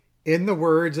In the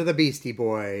words of the Beastie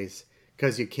Boys,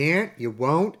 because you can't, you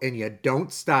won't, and you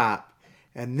don't stop.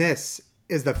 And this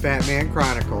is the Fat Man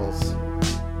Chronicles.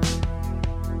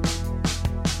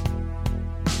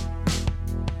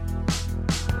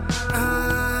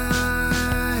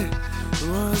 I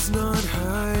was not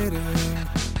hiding.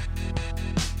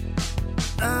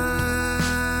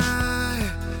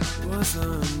 I was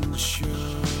unsure.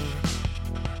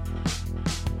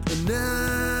 And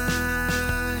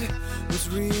I was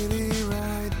really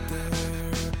right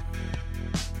there.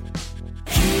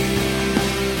 You,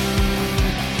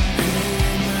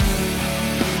 hey man,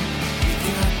 you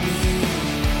got me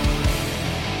wrong.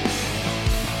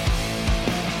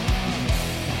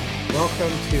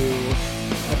 Welcome to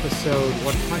episode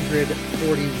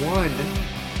 141 of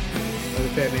the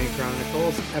Fat Man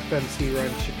Chronicles, FMC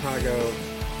Run Chicago,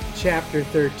 Chapter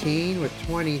 13, with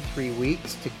 23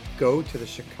 weeks to go to the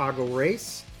Chicago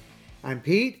race. I'm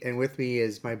Pete, and with me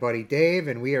is my buddy Dave,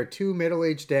 and we are two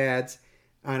middle-aged dads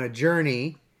on a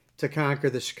journey to conquer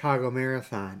the Chicago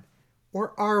Marathon.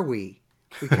 Or are we?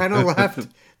 We kind of left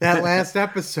that last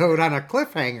episode on a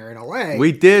cliffhanger in a way.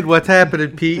 We did. What's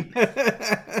happening, Pete?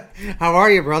 How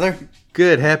are you, brother?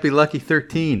 Good. Happy Lucky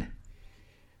 13.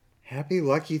 Happy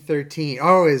Lucky 13.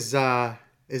 Oh, is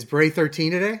Bray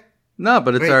 13 today? No,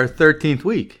 but it's Wait. our 13th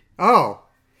week. Oh.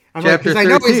 I'm like, Chapter because I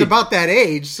know he's 13. about that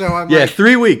age, so I'm Yeah, like,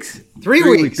 3 weeks. 3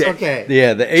 weeks, okay.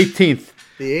 Yeah, the 18th.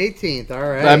 The 18th, all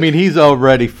right. I mean, he's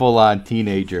already full-on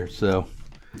teenager, so.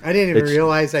 I didn't even it's-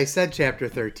 realize I said Chapter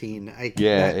 13.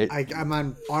 Yeah, I'm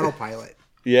on autopilot.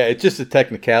 Yeah, it's just a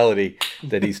technicality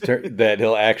that that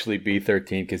he'll actually be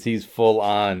 13 because he's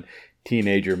full-on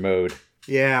teenager mode.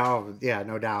 Yeah, oh, yeah,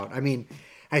 no doubt. I mean,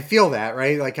 I feel that,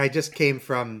 right? Like, I just came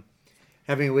from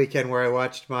having a weekend where I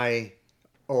watched my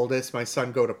oldest, my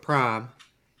son, go to prom,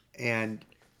 and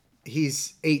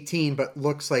he's 18 but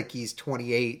looks like he's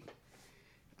 28,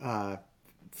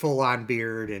 full on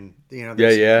beard, and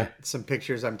there's some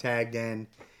pictures I'm tagged in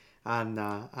on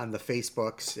the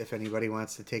Facebooks if anybody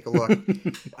wants to take a look.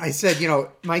 I said,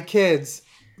 my kids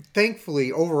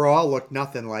thankfully overall look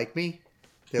nothing like me.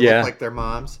 They look like their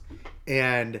moms,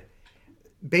 and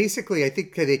basically I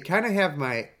think that they kind of have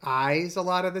my eyes a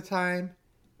lot of the time.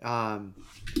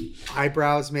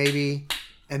 Eyebrows maybe,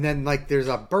 and then like there's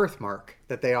a birthmark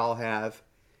that they all have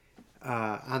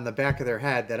on the back of their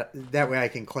head that way I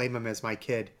can claim them as my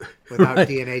kid without Right.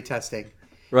 DNA testing.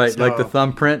 Right, So, like the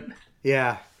thumbprint.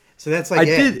 Yeah, so that's like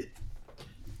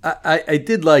I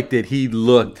did like that he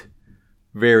looked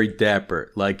very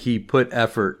dapper. Like he put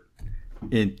effort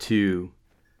into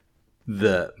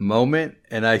the moment,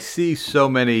 and I see so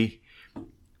many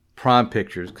prom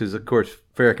pictures because, of course,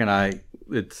 Farrick and I,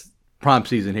 it's prom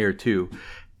season here too,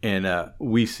 and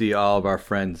we see all of our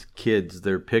friends' kids,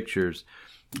 their pictures,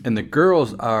 and the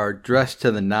girls are dressed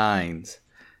to the nines,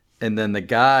 and then the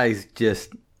guys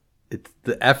just,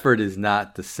 the effort is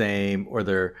not the same, or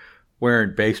they're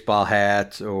wearing baseball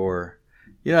hats, or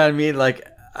you know what I mean. Like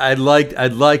I'd like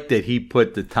that he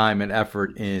put the time and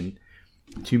effort in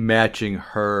to matching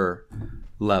her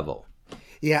level.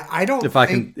 Yeah, I don't think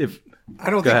Go ahead,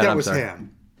 that I'm was sorry.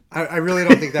 him. I really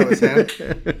don't think that was him.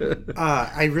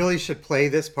 I really should play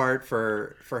this part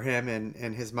for him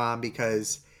and his mom,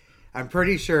 because I'm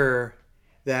pretty sure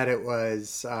that it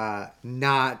was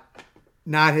not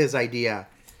his idea.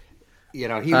 He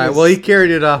was, Well, he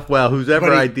carried it off well. Whosever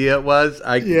But he- idea it was,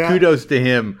 kudos to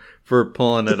him for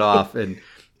pulling it off, and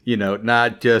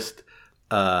not just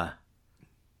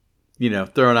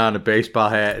throwing on a baseball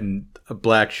hat and a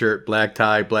black shirt, black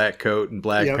tie, black coat, and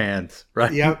black pants.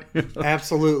 Right? Yep,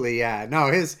 absolutely. Yeah.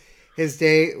 No, his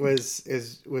day was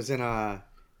in a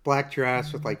black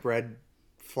dress with like red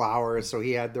flowers, so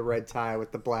he had the red tie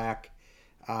with the black,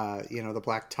 the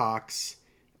black tux.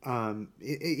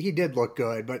 He did look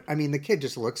good, but I mean, the kid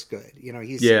just looks good.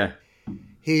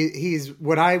 He's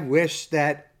what I wish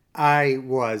that I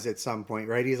was at some point.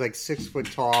 Right? He's like 6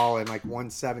 foot tall and like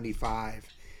 175,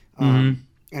 and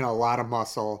a lot of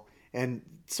muscle, and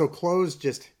so clothes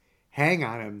just hang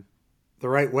on him the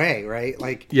right way, right?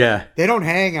 Like, they don't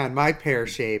hang on my pear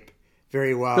shape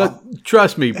very well. But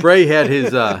trust me, Bray had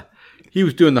his. He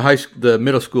was doing the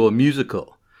middle school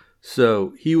musical,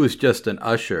 so he was just an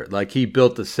usher. Like he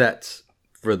built the sets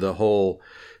for the whole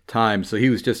time, so he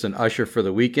was just an usher for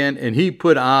the weekend, and he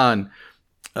put on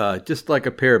just like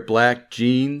a pair of black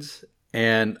jeans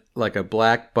and like a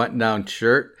black button-down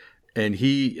shirt. And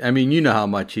you know how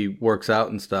much he works out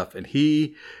and stuff, and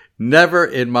he never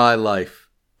in my life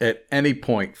at any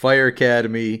point, fire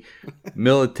academy,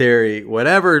 military,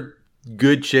 whatever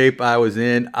good shape I was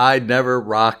in, I never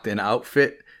rocked an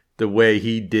outfit the way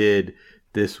he did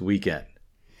this weekend.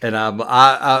 And I'm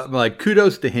like,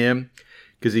 kudos to him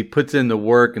because he puts in the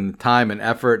work and the time and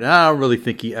effort. And I don't really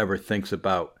think he ever thinks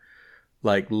about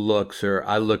like looks or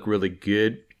I look really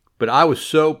good. But I was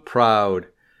so proud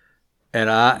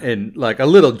and like a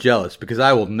little jealous because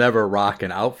I will never rock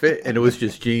an outfit. And it was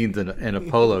just jeans and a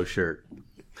polo shirt.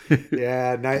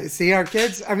 Yeah, nice. See, our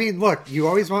kids. I mean, look, you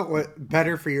always want what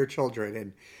better for your children,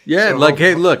 and yeah, so, like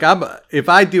hey, look, if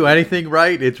I do anything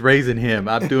right, it's raising him.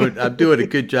 I'm doing a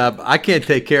good job. I can't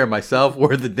take care of myself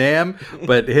worth a damn,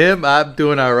 but him, I'm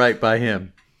doing all right by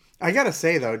him. I gotta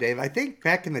say though, Dave, I think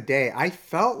back in the day, I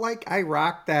felt like I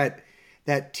rocked that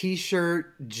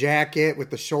T-shirt jacket with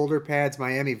the shoulder pads,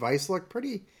 Miami Vice look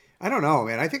pretty. I don't know,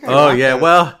 man. I think I. Oh yeah,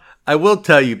 well. I will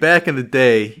tell you, back in the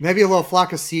day, maybe a little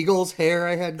flock of seagulls hair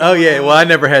I had. Oh yeah, well I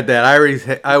never had that.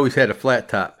 I always had a flat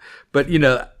top. But you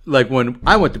know, like when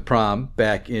I went to prom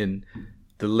back in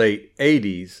the late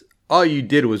 '80s, all you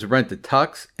did was rent the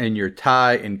tux, and your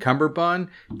tie and cummerbund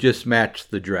just matched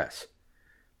the dress,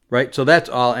 right? So that's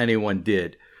all anyone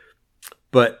did.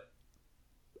 But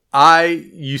I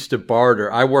used to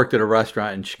barter. I worked at a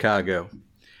restaurant in Chicago,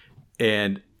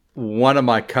 and one of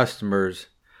my customers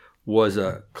was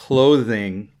a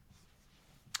clothing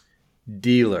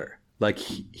dealer. Like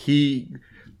he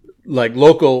like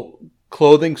local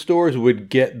clothing stores would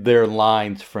get their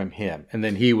lines from him, and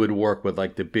then he would work with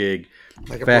like the big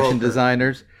fashion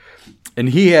designers. And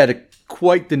he had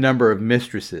quite the number of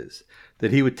mistresses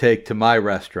that he would take to my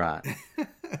restaurant,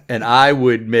 and I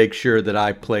would make sure that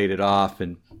I played it off.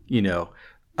 And you know,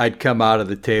 I'd come out of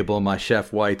the table in my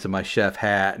chef whites and my chef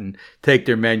hat and take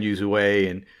their menus away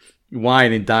and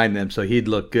wine and dine them so he'd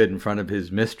look good in front of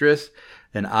his mistress,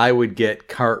 and I would get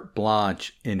carte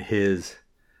blanche in his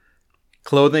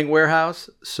clothing warehouse.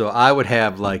 So I would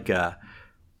have like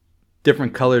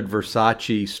different colored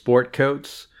Versace sport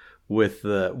coats with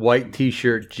the white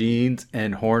t-shirt, jeans,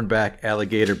 and hornback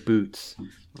alligator boots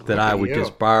that I would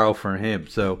just borrow from him.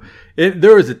 So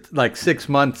there was like 6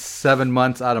 months, 7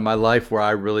 months out of my life where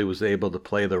I really was able to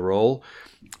play the role,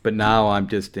 but now I'm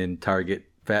just in Target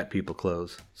fat people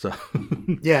clothes. So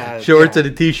yeah, shorts and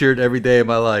a t-shirt every day of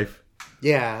my life.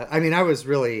 Yeah, I mean, I was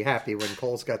really happy when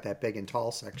Kohl's got that big and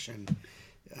tall section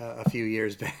a few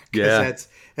years back. Yeah,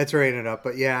 that's rated up.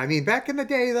 But yeah, I mean, back in the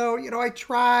day though, you know, I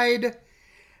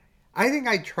think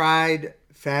I tried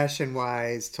fashion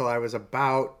wise till I was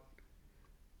about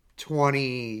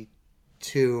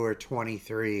 22 or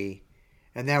 23,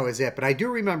 and that was it. But I do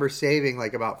remember saving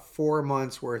like about 4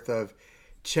 months worth of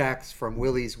checks from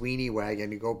Willie's Weenie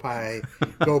Wagon to go buy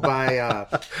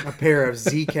a pair of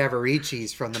Z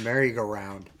Cavaricis from the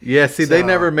merry-go-round. Yeah, see, they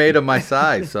never made them my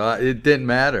size, so it didn't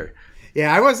matter.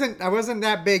 Yeah, I wasn't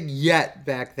that big yet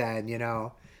back then, you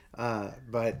know.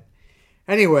 But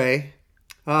anyway,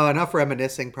 enough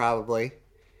reminiscing probably.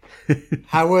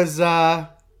 How was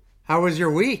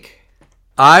your week?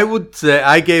 I would say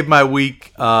I gave my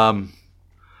week running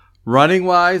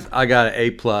wise, I got an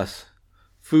A+.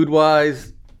 Food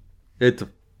wise, it's a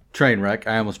train wreck.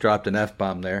 I almost dropped an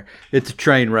F-bomb there. It's a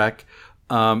train wreck.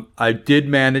 I did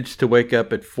manage to wake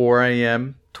up at 4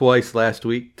 a.m. twice last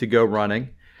week to go running.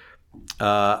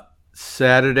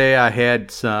 Saturday, I had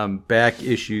some back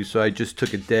issues, so I just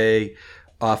took a day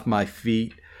off my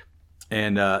feet,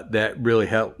 and that really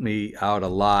helped me out a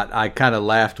lot. I kind of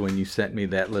laughed when you sent me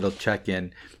that little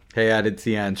check-in. Hey, I didn't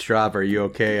see you on Strava. Are you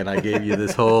okay? And I gave you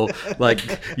this whole,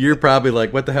 like, you're probably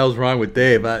like, what the hell's wrong with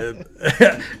Dave?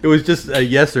 It was just a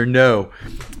yes or no.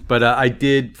 But I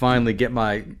did finally get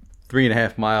my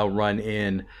 3.5 mile run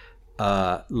in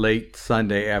late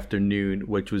Sunday afternoon,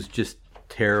 which was just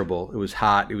terrible. It was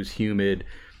hot. It was humid.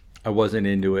 I wasn't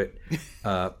into it.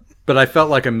 But I felt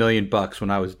like $1 million when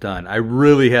I was done. I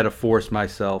really had to force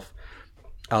myself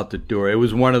out the door. It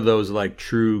was one of those like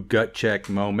true gut check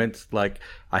moments. Like,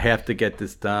 I have to get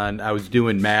this done. I was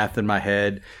doing math in my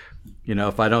head. You know,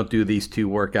 if I don't do these 2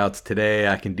 workouts today,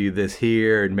 I can do this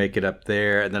here and make it up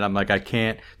there. And then I'm like, I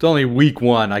can't. It's only week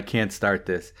 1. I can't start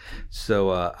this.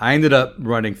 So I ended up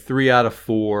running 3 out of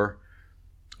 4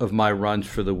 of my runs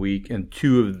for the week, and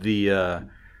 2 of the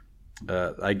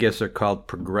I guess they're called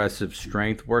progressive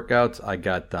strength workouts I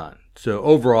got done. So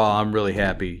overall, I'm really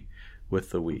happy with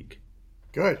the week.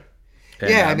 Good. And,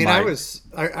 yeah, I mean, I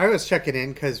was checking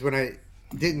in because when I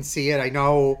didn't see it, I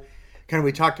know kind of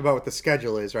we talked about what the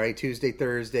schedule is, right? Tuesday,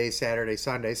 Thursday, Saturday,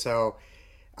 Sunday. So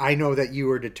I know that you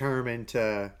were determined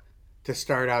to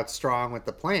start out strong with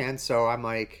the plan. So I'm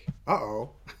like, uh-oh.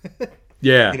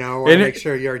 Yeah. You know, want to make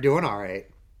sure you're doing all right.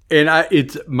 And I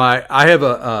have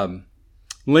a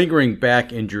lingering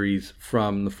back injuries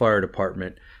from the fire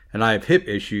department, and I have hip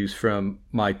issues from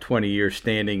my 20 years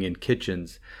standing in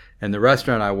kitchens. And the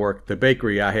restaurant I work, the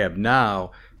bakery I have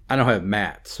now, I don't have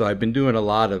mats. So I've been doing a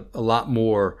lot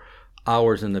more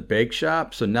hours in the bake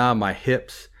shop. So now my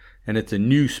hips, and it's a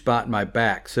new spot in my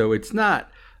back. So it's not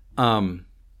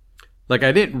like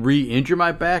I didn't re-injure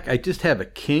my back. I just have a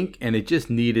kink, and it just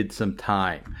needed some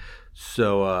time.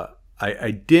 So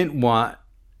I didn't want,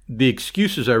 the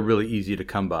excuses are really easy to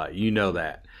come by. You know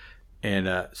that.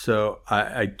 And so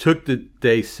I took the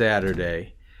day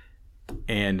Saturday,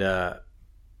 and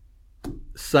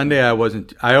Sunday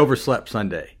I overslept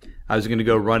Sunday. I was going to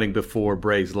go running before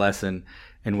Bray's lesson,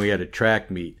 and we had a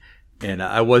track meet. And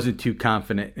I wasn't too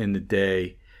confident in the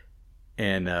day.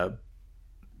 And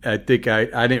I think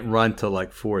I didn't run till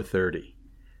like 4:30.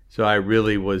 So I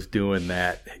really was doing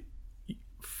that.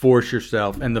 Force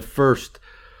yourself. And the first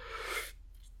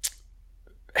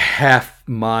half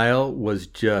mile was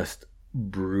just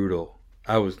brutal.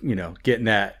 I was, getting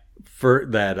that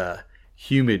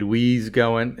humid wheeze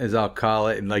going, as I'll call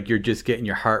it. And like you're just getting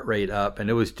your heart rate up. And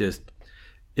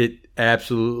it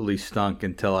absolutely stunk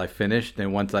until I finished.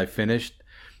 And once I finished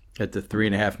at the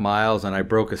 3.5 miles, and I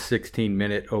broke a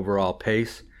 16-minute overall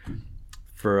pace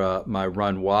for my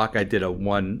run walk, I did a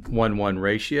 1-1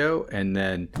 ratio, and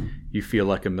then you feel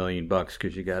like $1 million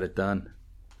because you got it done.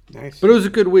 Nice. But it was a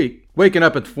good week. Waking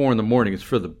up at 4 a.m. is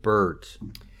for the birds.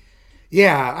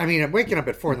 Yeah, I mean, waking up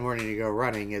at 4 a.m. to go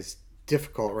running is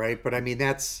difficult, right? But I mean,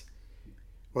 that's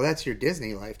your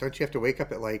Disney life. Don't you have to wake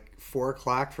up at like 4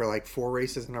 o'clock for like 4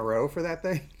 races in a row for that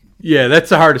thing? Yeah, that's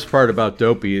the hardest part about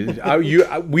Dopey.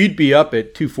 We'd be up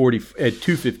at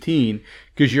 2:15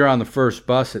 because you're on the first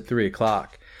bus at 3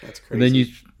 o'clock. That's crazy. And then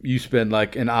you spend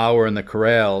like an hour in the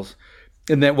corrals,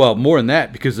 and then more than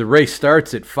that because the race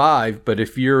starts at 5. But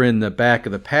if you're in the back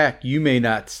of the pack, you may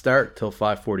not start till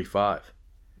 5:45.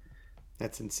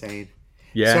 That's insane.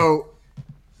 Yeah. So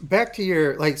back to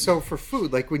your so for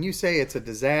food, like when you say it's a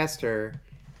disaster.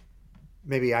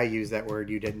 Maybe I used that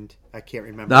word. You didn't. I can't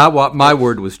remember. My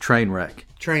word was train wreck.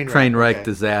 Train wreck, okay.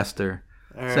 Disaster.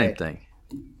 All Same right. thing.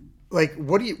 Like,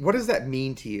 what does that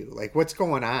mean to you? Like, what's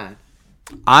going on?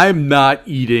 I'm not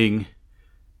eating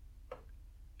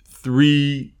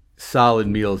 3 solid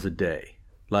meals a day.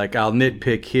 Like, I'll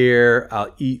nitpick here.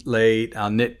 I'll eat late. I'll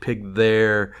nitpick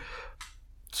there.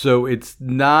 So it's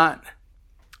not.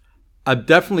 I'm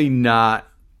definitely not.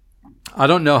 I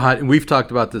don't know how, and we've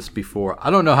talked about this before. I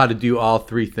don't know how to do all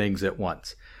 3 things at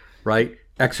once, right?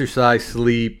 Exercise,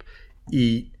 sleep,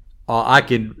 eat. I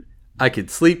can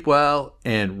sleep well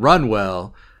and run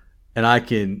well, and I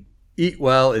can eat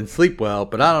well and sleep well,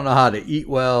 but I don't know how to eat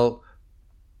well,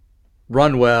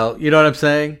 run well. You know what I'm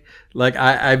saying? Like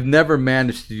I've never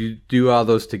managed to do all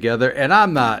those together, and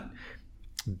I'm not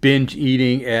binge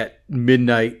eating at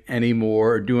midnight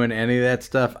anymore or doing any of that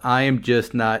stuff. I am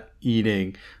just not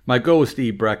eating. My goal is to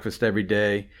eat breakfast every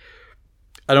day.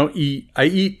 I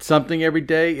eat something every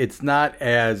day. It's not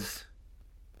as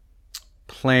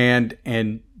planned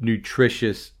and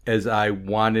nutritious as I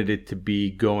wanted it to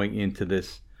be going into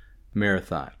this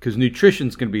marathon, because nutrition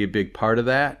is going to be a big part of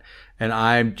that, and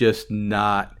I'm just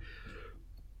not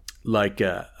like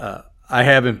I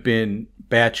haven't been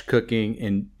batch cooking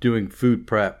and doing food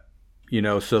prep,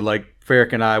 so like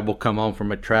Farrick and I will come home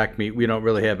from a track meet. We don't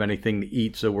really have anything to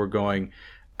eat, so we're going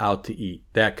out to eat,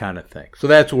 that kind of thing. So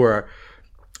that's where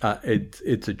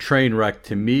it's a train wreck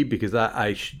to me, because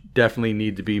I definitely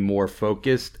need to be more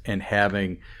focused and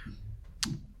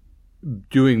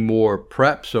doing more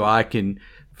prep so I can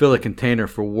fill a container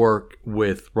for work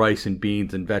with rice and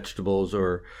beans and vegetables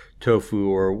or tofu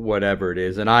or whatever it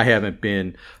is. And I haven't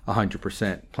been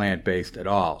 100% plant-based at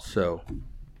all. So,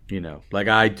 like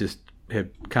I just have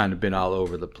kind of been all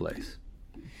over the place.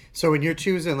 So when you're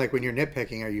choosing, like when you're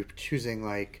nitpicking, are you choosing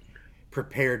like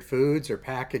prepared foods or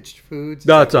packaged foods?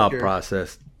 No, it's all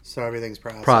processed. So everything's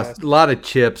processed. A lot of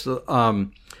chips.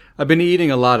 I've been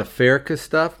eating a lot of Farrica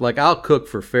stuff. Like I'll cook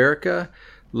for Farrica,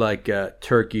 like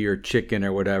turkey or chicken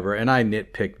or whatever, and I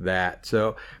nitpick that.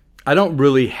 So I don't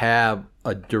really have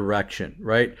a direction,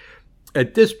 right?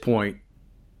 At this point,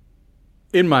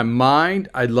 in my mind,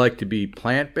 I'd like to be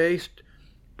plant-based,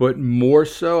 but more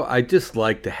so, I just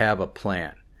like to have a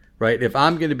plan, right? If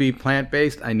I'm going to be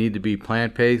plant-based, I need to be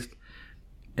plant-based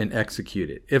and execute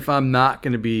it. If I'm not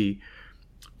going to be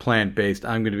plant-based,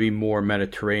 I'm going to be more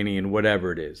Mediterranean,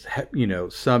 whatever it is.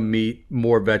 Some meat,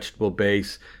 more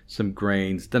vegetable-based, some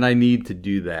grains. Then I need to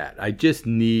do that. I just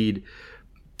need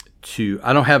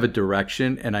I don't have a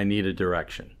direction, and I need a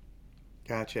direction.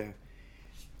 Gotcha.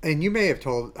 And you may have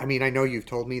I know you've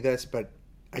told me this, but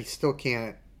I still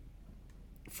can't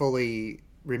fully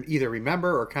either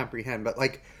remember or comprehend. But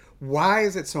like, why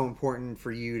is it so important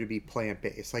for you to be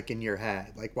plant-based, like in your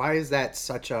head? Like, why is that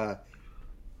such a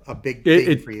big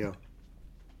thing for you?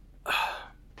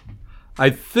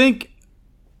 I think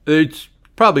it's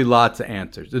probably lots of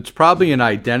answers. It's probably an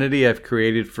identity I've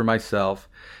created for myself,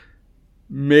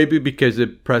 maybe because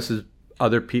it presses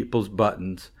other people's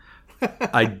buttons.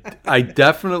 I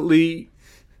definitely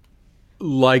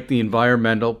like the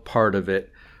environmental part of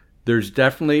it. There's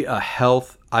definitely a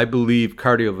health, I believe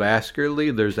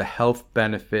cardiovascularly, there's a health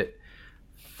benefit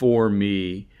for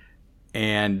me.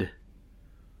 And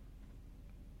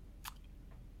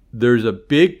there's a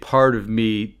big part of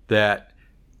me that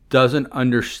doesn't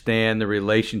understand the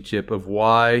relationship of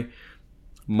why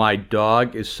my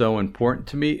dog is so important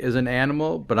to me as an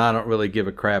animal, but I don't really give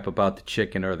a crap about the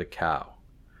chicken or the cow.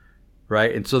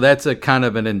 Right? And so that's a kind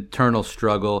of an internal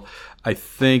struggle. I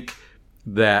think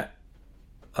that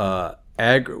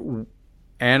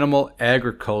animal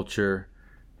agriculture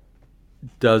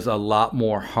does a lot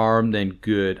more harm than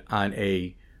good on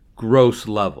a gross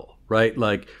level, right?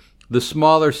 Like the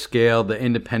smaller scale, the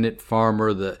independent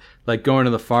farmer, like going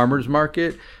to the farmer's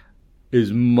market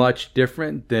is much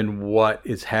different than what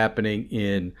is happening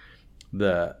in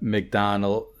the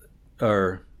McDonald's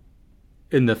or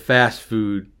in the fast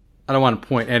food. I don't want to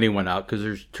point anyone out because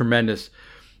there's tremendous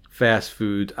fast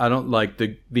foods. I don't like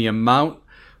the amount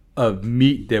of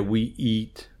meat that we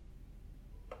eat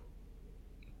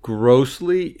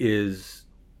grossly is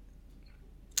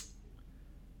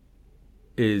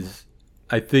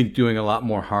I think doing a lot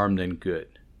more harm than good.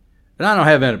 And I don't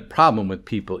have any problem with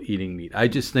people eating meat. I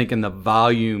just think in the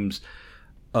volumes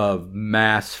of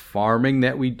mass farming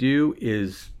that we do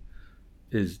is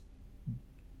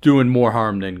doing more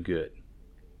harm than good.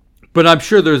 But I'm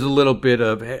sure there's a little bit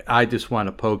of, hey, I just want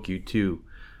to poke you too,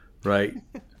 right?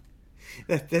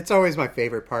 That's always my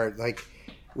favorite part. Like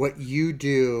what you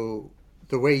do,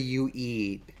 the way you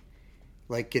eat,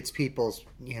 like gets people's,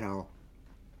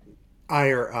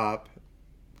 ire up.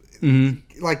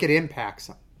 Mm-hmm. Like it impacts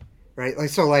them, right? Like,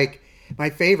 so like my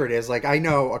favorite is like, I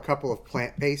know a couple of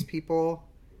plant-based people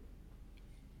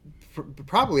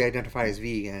probably identify as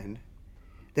vegan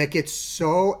that gets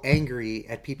so angry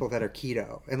at people that are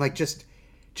keto and like just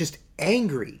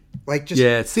angry, like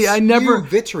just I never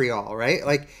vitriol, right?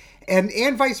 Like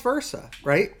and vice versa,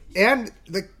 right? And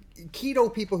the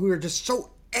keto people who are just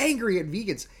so angry at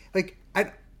vegans, like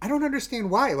I don't understand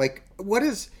why. Like, what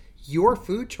does your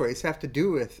food choice have to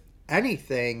do with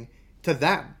anything to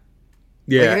them?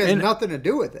 Yeah, like, it has nothing to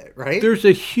do with it, right? There's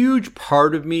a huge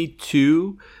part of me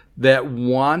too that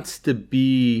wants to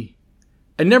be.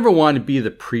 I never want to be the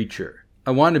preacher.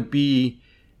 I want to be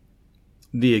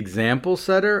the example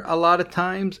setter a lot of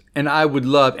times. And I would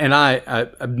love, and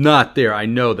I'm not there. I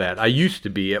know that. I used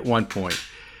to be at one point.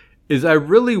 Is I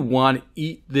really want to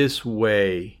eat this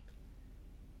way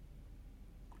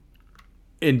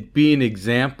and be an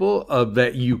example of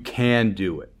that you can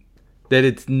do it. That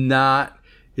it's not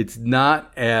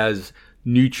as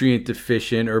nutrient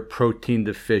deficient or protein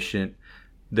deficient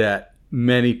that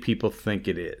many people think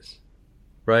it is.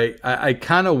 Right? I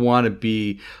kind of want to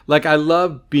be, like, I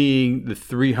love being the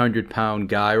 300-pound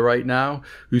guy right now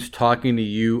who's talking to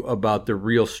you about the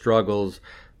real struggles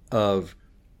of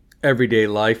everyday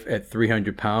life at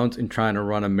 300 pounds and trying to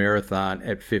run a marathon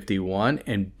at 51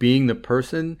 and being the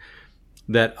person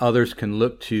that others can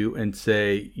look to and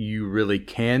say, you really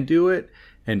can do it.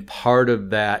 And part of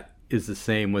that is the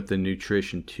same with the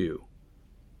nutrition too.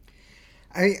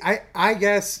 I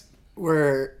guess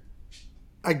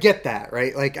I get that,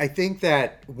 right? Like, I think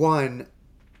that, one,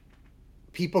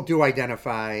 people do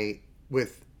identify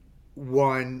with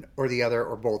one or the other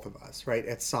or both of us, right,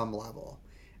 at some level.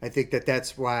 I think that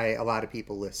that's why a lot of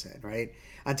people listen, right?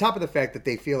 On top of the fact that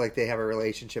they feel like they have a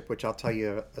relationship, which I'll tell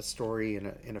you a story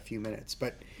in a few minutes.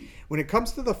 But when it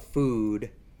comes to the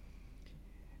food,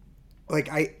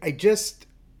 like, I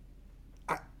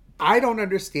don't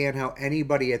understand how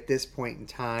anybody at this point in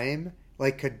time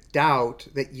like could doubt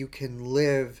that you can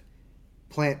live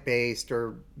plant-based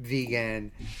or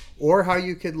vegan, or how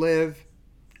you could live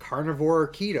carnivore or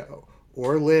keto,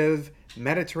 or live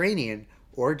Mediterranean,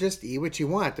 or just eat what you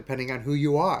want depending on who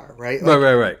you are, right? Like,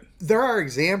 Right. There are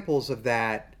examples of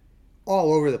that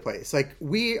all over the place. Like,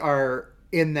 we are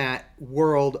in that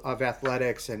world of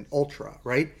athletics and ultra,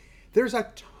 right? There's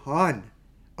a ton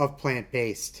of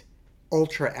plant-based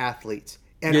ultra athletes.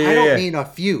 And I don't mean a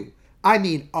few. I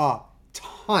mean a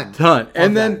ton.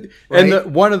 And then, right?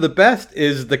 and one of the best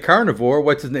is the carnivore.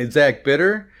 What's his name? Zach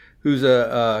Bitter, who's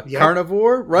a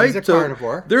carnivore, right? He's a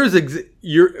carnivore.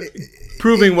 You're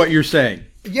proving what you're saying.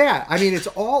 Yeah, I mean, it's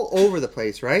all over the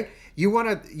place, right? you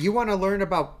want to learn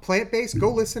about plant-based?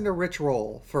 Go listen to Rich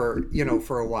Roll for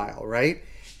a while, right?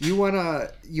 You want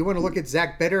to look at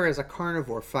Zach Bitter as a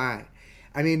carnivore, fine.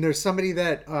 I mean, there's somebody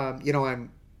that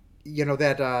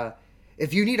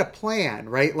if you need a plan,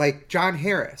 right? Like John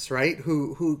Harris, right?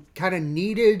 Who kind of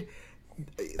needed,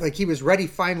 like, he was ready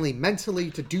finally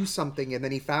mentally to do something, and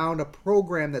then he found a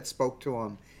program that spoke to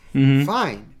him. Mm-hmm.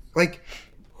 Fine. Like,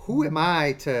 who am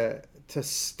I to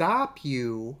stop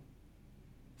you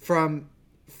from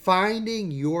finding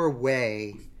your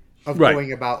way of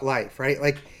going about life, right?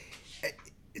 Like,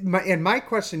 my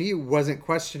question to you wasn't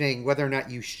questioning whether or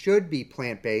not you should be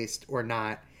plant-based or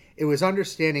not. It was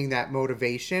understanding that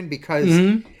motivation, because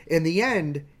in the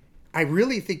end, I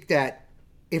really think that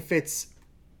if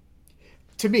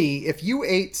you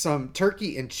ate some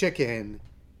turkey and chicken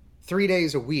 3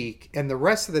 days a week and the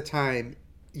rest of the time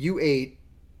you ate,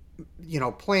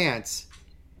 plants,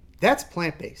 that's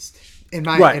plant-based in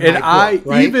my right. In my book,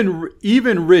 right?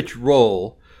 Even Rich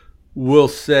Roll will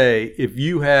say, if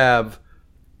you have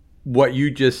what you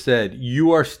just said,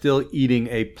 you are still eating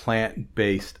a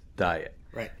plant-based diet.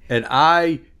 Right. And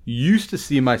I used to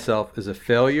see myself as a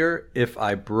failure. If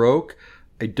I broke,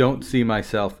 I don't see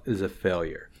myself as a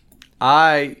failure.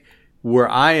 Where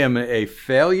I am a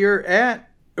failure at,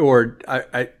 or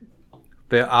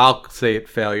I'll say it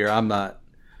failure. I'm not.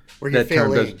 Where you're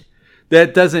failing.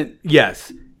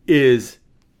 Is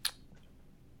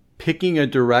picking a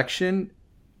direction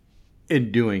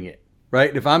and doing it,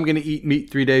 right? If I'm going to eat meat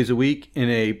 3 days a week in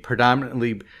a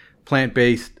predominantly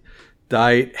plant-based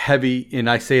diet, heavy, and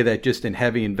I say that just in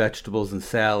heavy in vegetables and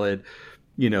salad,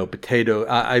 potato.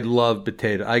 I love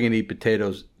potato. I can eat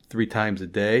potatoes 3 times a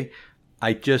day.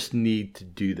 I just need to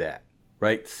do that,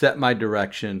 right? Set my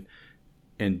direction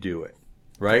and do it,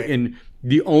 right? And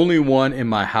the only one in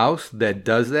my house that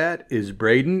does that is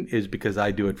Braden, is because I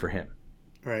do it for him.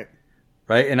 Right.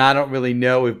 Right? And I don't really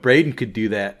know if Braden could do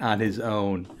that on his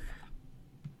own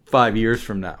 5 years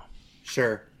from now.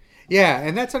 Sure. Yeah,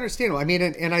 and that's understandable. I mean,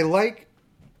 and I like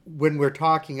when we're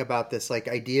talking about this, like,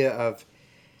 idea of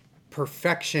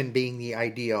perfection being the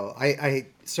ideal. I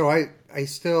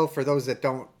still, for those that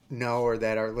don't know or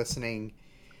that are listening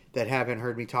that haven't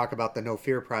heard me talk about the No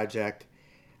Fear Project,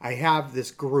 I have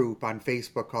this group on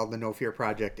Facebook called the No Fear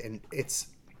Project, and it's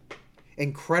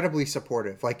incredibly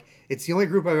supportive. Like, it's the only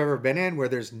group I've ever been in where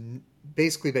there's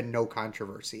basically been no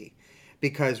controversy,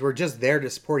 because we're just there to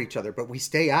support each other, but we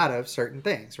stay out of certain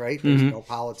things, right? There's no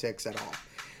politics at all.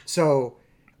 So,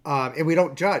 and we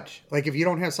don't judge. Like, if you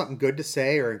don't have something good to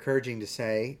say or encouraging to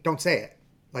say, don't say it.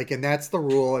 Like, and that's the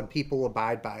rule, and people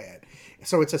abide by it.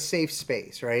 So it's a safe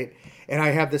space, right? And I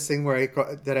have this thing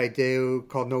that I do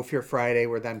called No Fear Friday,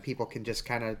 where then people can just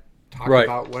kind of talk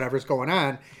about whatever's going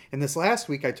on. And this last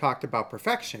week I talked about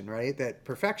perfection, right? That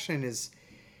perfection is,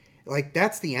 like,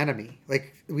 that's the enemy.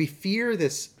 Like, we have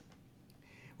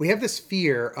this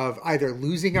fear of either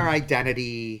losing our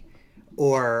identity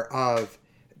or of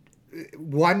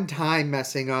one time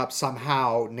messing up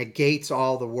somehow negates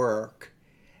all the work.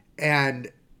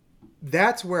 And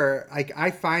that's where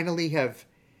I finally have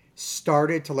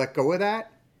started to let go of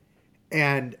that.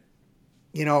 And,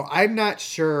 I'm not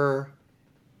sure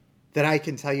that I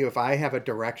can tell you if I have a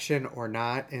direction or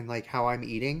not in, like, how I'm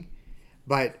eating.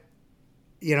 But,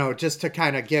 just to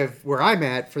kind of give where I'm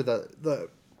at for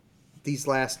this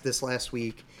last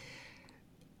week.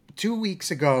 2 weeks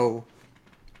ago,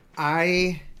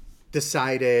 I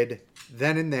decided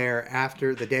then and there,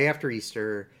 after the day after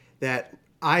Easter, that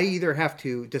I either have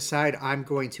to decide I'm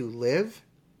going to live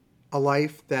a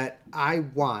life that I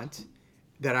want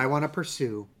to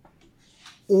pursue,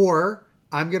 or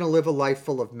I'm going to live a life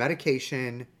full of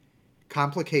medication,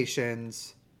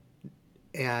 complications,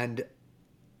 and,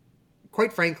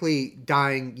 quite frankly,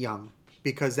 dying young,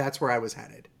 because that's where I was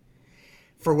headed.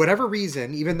 For whatever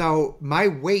reason, even though my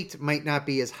weight might not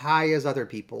be as high as other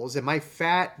people's, and my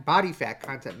body fat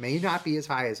content may not be as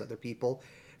high as other people,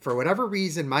 for whatever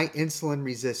reason, my insulin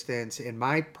resistance and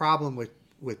my problem with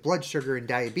blood sugar and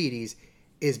diabetes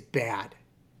is bad.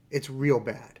 It's real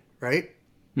bad, right?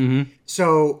 Mm-hmm.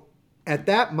 So at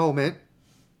that moment,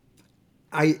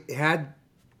 I had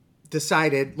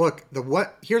decided, look,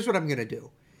 here's what I'm going to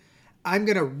do. I'm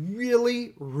going to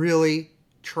really, really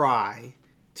try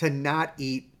to not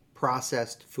eat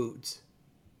processed foods.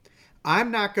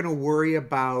 I'm not going to worry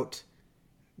about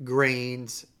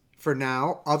grains for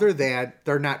now, other than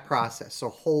they're not processed, so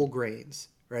whole grains,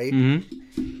 right?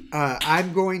 Mm-hmm.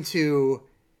 I'm going to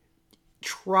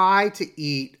try to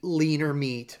eat leaner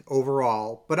meat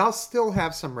overall, but I'll still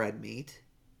have some red meat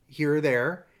here or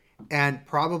there, and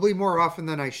probably more often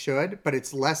than I should, but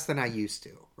it's less than I used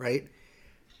to, right?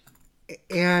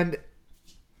 And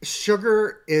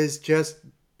sugar is just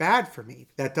bad for me.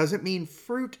 That doesn't mean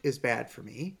fruit is bad for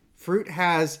me. Fruit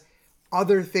has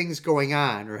other things going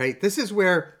on, right? This is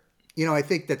where, I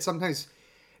think that sometimes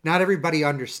not everybody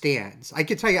understands. I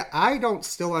can tell you, I don't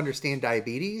still understand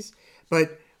diabetes,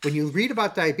 but when you read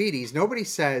about diabetes, nobody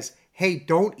says, hey,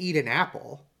 don't eat an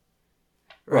apple,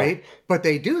 right? But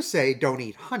they do say don't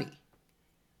eat honey,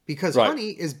 because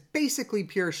honey is basically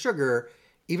pure sugar.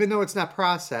 Even though it's not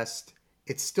processed,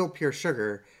 it's still pure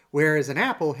sugar. Whereas an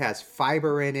apple has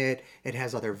fiber in it. It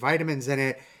has other vitamins in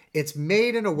it. It's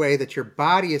made in a way that your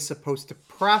body is supposed to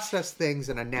process things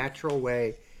in a natural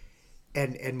way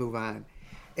and move on.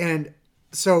 And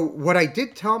so what I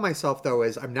did tell myself, though,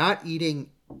 is I'm not eating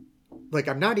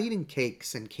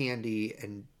cakes and candy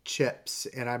and chips.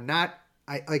 And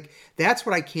that's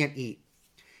what I can't eat.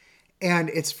 And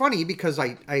it's funny because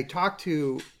I talked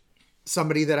to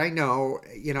somebody that I know,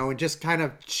 and just kind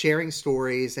of sharing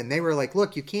stories, and they were like,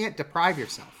 look, you can't deprive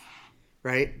yourself,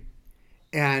 right?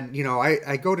 And,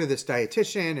 I go to this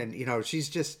dietitian, and,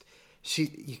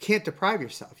 you can't deprive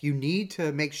yourself. You need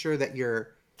to make sure that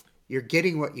you're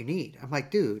getting what you need. I'm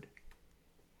like, dude,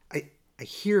 I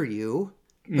hear you,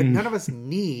 but none of us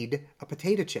need a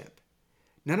potato chip.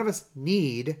 None of us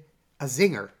need a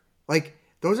zinger. Like,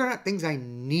 those are not things I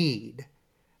need.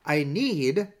 I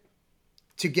need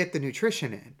to get the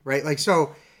nutrition in, right?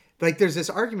 There's this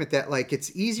argument that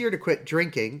it's easier to quit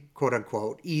drinking, quote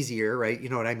unquote, easier, right? You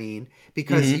know what I mean?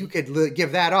 Because you could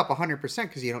give that up 100%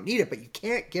 because you don't need it, but you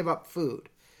can't give up food.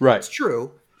 Right. It's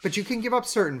true, but you can give up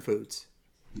certain foods.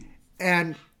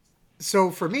 And so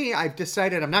for me, I've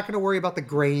decided I'm not going to worry about the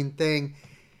grain thing,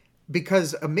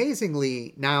 because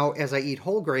amazingly now, as I eat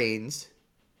whole grains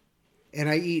and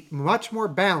I eat much more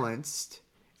balanced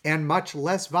and much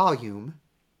less volume,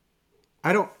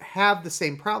 I don't have the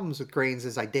same problems with grains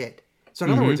as I did. So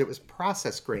in other words, it was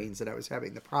processed grains that I was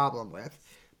having the problem with.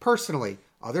 Personally,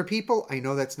 other people, I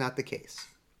know that's not the case.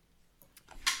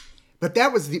 But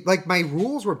that was my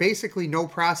rules were basically no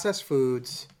processed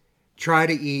foods, try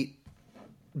to eat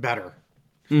better,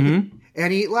 and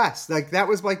eat less. That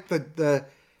was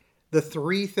the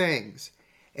three things.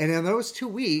 And in those 2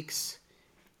 weeks,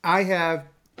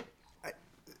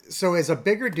 so as a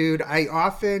bigger dude, I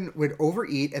often would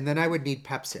overeat, and then I would need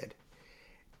Pepsid.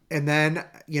 And then,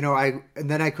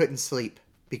 I couldn't sleep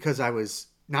because I was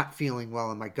not feeling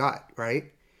well in my gut,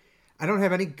 right? I don't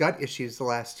have any gut issues the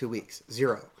last 2 weeks.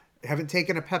 Zero. I haven't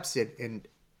taken a Pepsid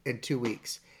in 2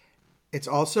 weeks. It's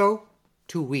also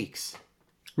 2 weeks.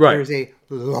 Right. There's a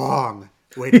long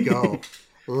way to go.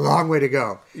 Long way to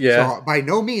go. Yeah. So by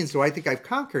no means do I think I've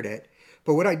conquered it.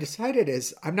 But what I decided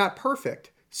is I'm not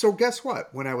perfect. So guess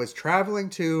what? When I was traveling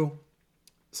to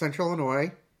Central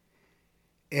Illinois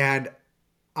and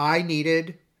I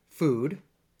needed food,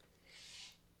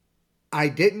 I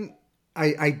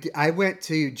went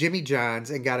to Jimmy John's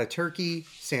and got a turkey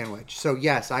sandwich. So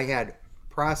yes, I had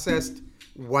processed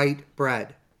white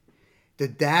bread.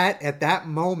 At that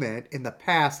moment in the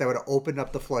past, that would have opened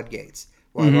up the floodgates.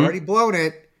 Well, I've already blown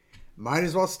it. Might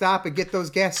as well stop and get those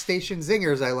gas station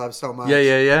zingers I love so much.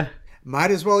 Yeah.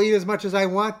 Might as well eat as much as I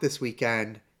want this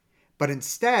weekend. But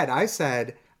instead, I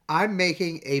said, I'm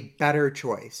making a better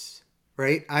choice,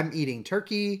 right? I'm eating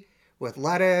turkey with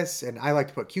lettuce, and I like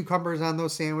to put cucumbers on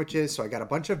those sandwiches. So I got a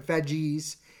bunch of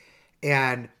veggies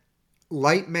and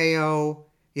light mayo.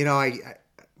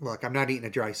 Look, I'm not eating a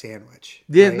dry sandwich.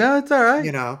 Yeah, right? no, it's all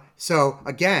right. So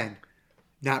again,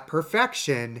 not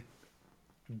perfection,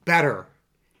 better.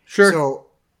 Sure. So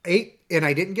ate, and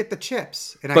I didn't get the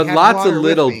chips. And But I had lots water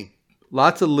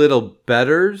of little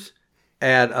betters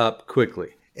add up quickly.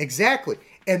 Exactly.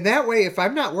 And that way, if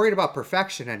I'm not worried about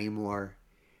perfection anymore,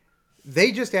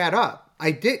 they just add up.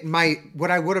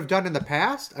 What I would have done in the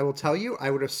past, I will tell you,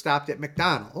 I would have stopped at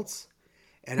McDonald's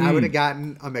and I would have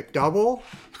gotten a McDouble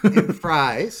and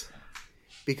fries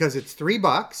because it's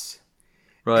 $3.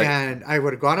 Right. And I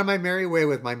would have gone on my merry way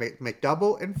with my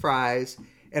McDouble and fries,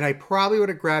 and I probably would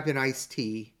have grabbed an iced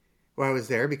tea while I was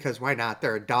there because why not?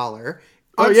 They're $1.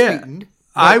 Unsweetened.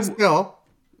 But still,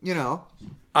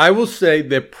 I will say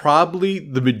that probably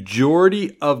the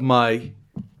majority of my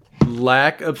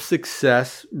lack of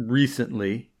success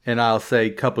recently, and I'll say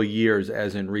a couple years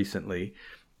as in recently,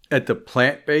 at the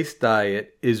plant-based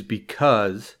diet is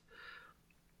because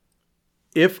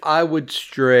if I would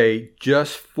stray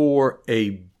just for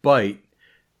a bite,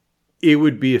 it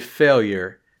would be a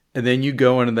failure. And then you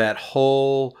go into that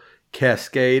whole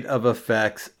cascade of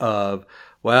effects of,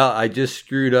 well, I just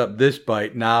screwed up this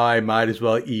bite. Now I might as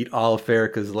well eat all of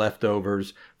Erica's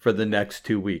leftovers for the next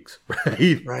 2 weeks,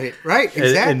 right? Right,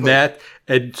 exactly.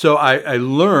 And so I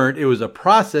learned, it was a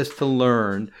process to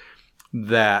learn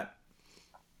that,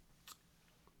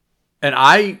 and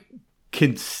I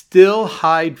can still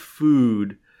hide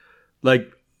food.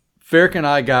 Like Farrick and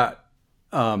I got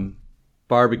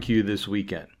barbecue this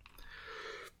weekend.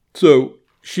 So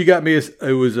she got me,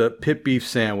 it was a pit beef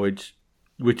sandwich,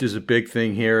 which is a big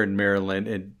thing here in Maryland.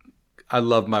 And I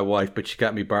love my wife, but she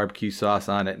got me barbecue sauce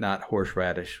on it, not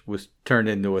horseradish. Was turned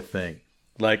into a thing,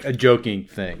 like a joking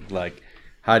thing. Like,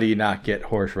 how do you not get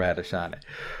horseradish on it?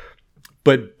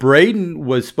 But Braden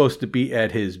was supposed to be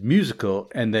at his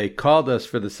musical, and they called us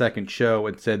for the second show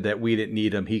and said that we didn't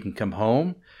need him. He can come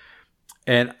home.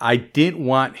 And I didn't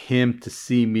want him to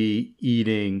see me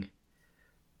eating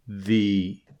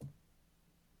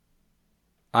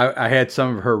I had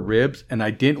some of her ribs, and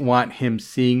I didn't want him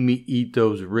seeing me eat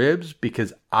those ribs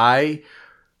because I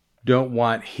don't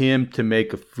want him to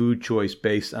make a food choice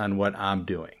based on what I'm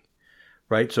doing.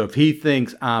 Right? So if he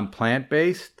thinks I'm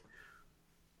plant-based,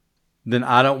 then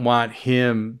I don't want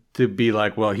him to be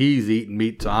like, well, he's eating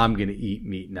meat, so I'm going to eat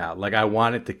meat now. Like, I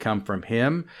want it to come from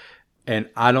him. And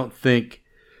I don't think,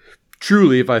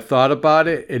 truly, if I thought about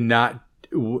it and not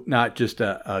just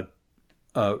a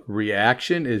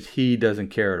reaction, is he doesn't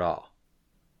care at all.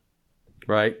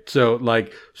 Right? So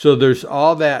there's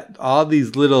all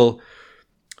these little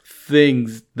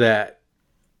things that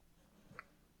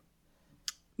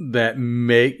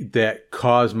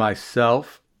cause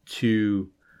myself to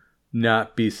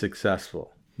not be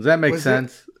successful. Does that make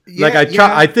sense?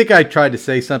 I think I tried to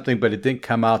say something, but it didn't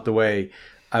come out the way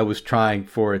I was trying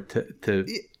for it to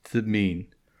mean.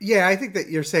 Yeah, I think that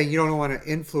you're saying you don't want to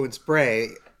influence Bray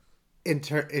in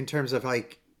terms of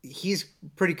like he's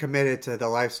pretty committed to the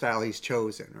lifestyle he's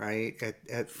chosen, right?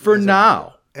 For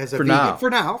now.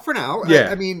 Yeah.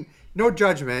 I mean, no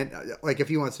judgment. Like if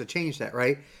he wants to change that,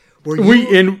 right?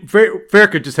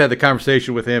 Farrick just had the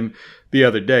conversation with him the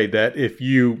other day that if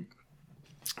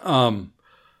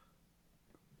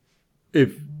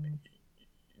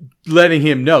letting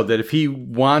him know that if he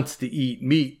wants to eat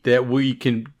meat, that we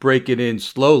can break it in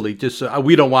slowly, just so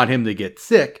we don't want him to get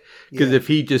sick. Because if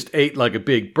he just ate like a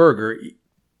big burger,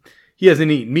 he hasn't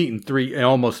eaten meat in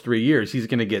almost 3 years. He's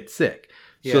going to get sick.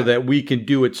 Yeah. So that we can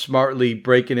do it smartly,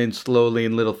 break it in slowly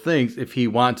in little things if he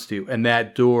wants to. And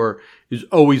that door is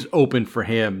always open for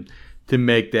him to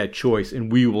make that choice,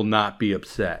 and we will not be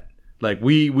upset. Like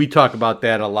we talk about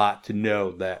that a lot, to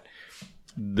know that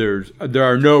there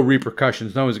are no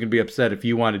repercussions. No one's going to be upset if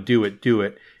you want to do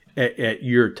it at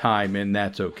your time, and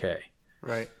that's okay.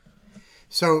 Right.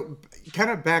 So kind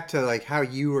of back to like how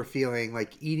you were feeling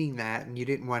like eating that, and you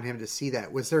didn't want him to see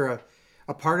that. Was there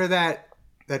a part of that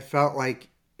felt like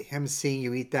him seeing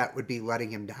you eat that would be letting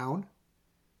him down?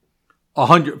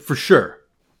 100 for sure.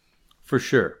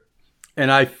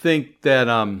 And I think that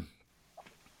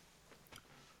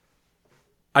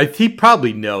he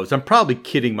probably knows. I'm probably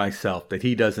kidding myself that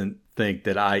he doesn't think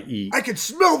that I eat. I can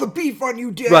smell the beef on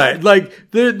you, Dad. Right. Like,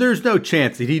 there's no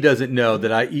chance that he doesn't know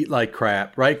that I eat like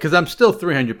crap, right? Because I'm still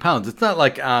 300 pounds. It's not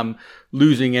like I'm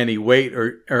losing any weight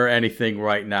or anything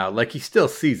right now. Like, he still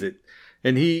sees it.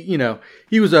 And he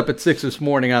was up at 6 this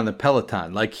morning on the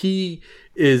Peloton. Like, he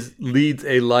leads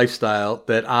a lifestyle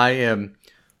that I am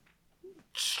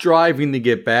striving to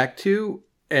get back to.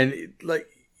 And, like,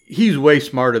 he's way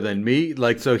smarter than me.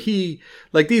 Like, so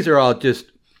these are all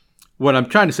just, what I'm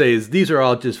trying to say is these are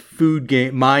all just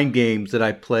mind games that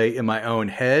I play in my own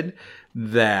head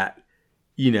that,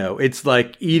 it's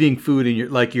like eating food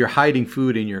you're hiding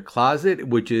food in your closet,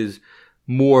 which is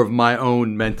more of my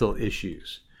own mental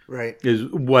issues. Right. Is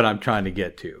what I'm trying to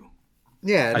get to.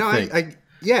 Yeah.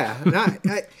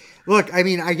 Look, I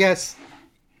mean, I guess,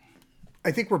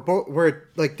 I think we're at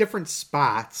like different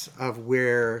spots of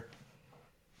where,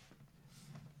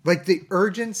 like, the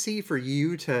urgency for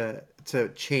you to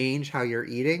change how you're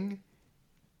eating.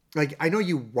 Like, I know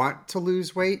you want to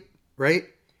lose weight, right?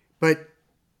 But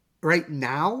right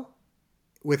now,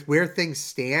 with where things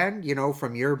stand,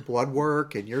 from your blood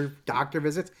work and your doctor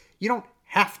visits, you don't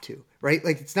have to, right?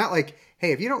 Like, it's not like,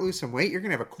 hey, if you don't lose some weight, you're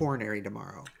going to have a coronary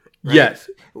tomorrow. Right? Yes.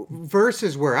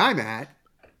 Versus where I'm at,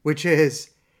 which is,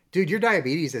 dude, your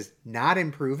diabetes is not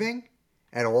improving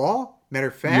at all. Matter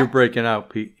of fact, you're breaking out,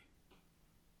 Pete.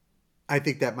 I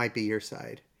think that might be your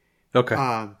side. Okay.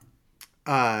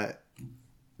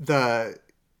 The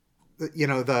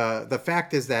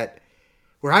fact is that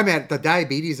where I'm at, the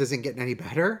diabetes isn't getting any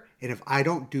better. And if I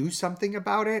don't do something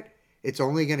about it, it's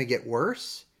only going to get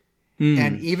worse.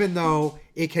 And even though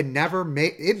it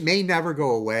may never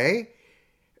go away,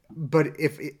 but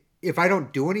if I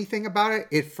don't do anything about it,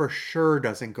 it for sure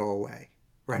doesn't go away.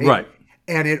 Right. Right.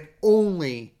 And it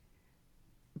only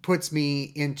puts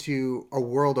me into a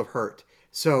world of hurt.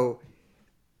 So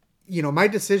my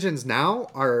decisions now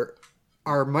are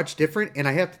much different. And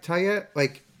I have to tell you,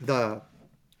 like, the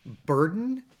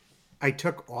burden I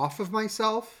took off of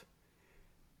myself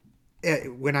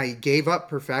when I gave up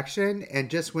perfection and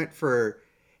just went for,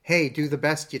 hey, do the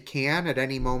best you can at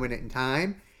any moment in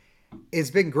time, has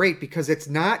been great, because it's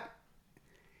not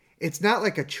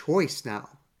like a choice now.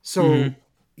 So,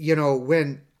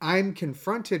 when I'm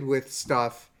confronted with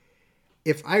stuff,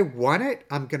 if I want it,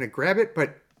 I'm going to grab it,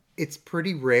 but it's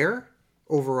pretty rare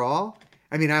overall.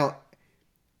 I mean,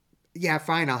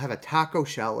 fine, I'll have a taco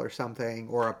shell or something,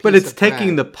 or a piece But it's of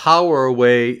taking bread. the power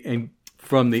away and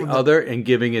from the other and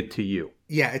giving it to you.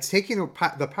 Yeah, it's taking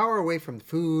the power away from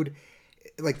food.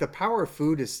 Like, the power of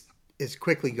food is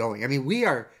quickly going. I mean, we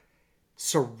are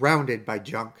surrounded by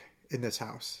junk in this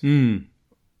house.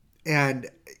 And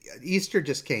Easter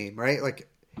just came, right? Like,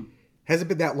 hasn't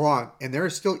been that long, and there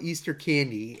is still Easter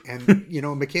candy. And,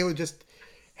 Michaela just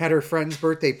had her friend's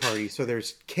birthday party, so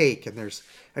there's cake, and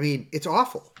it's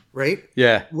awful, right?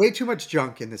 Yeah. Way too much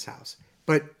junk in this house.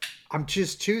 But I'm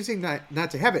just choosing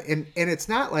not to have it. And it's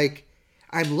not like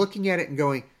I'm looking at it and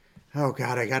going, oh,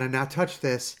 God, I got to not touch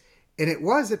this. And it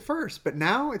was at first, but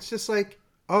now it's just like,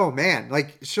 oh, man.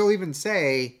 Like, she'll even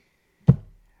say,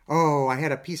 oh, I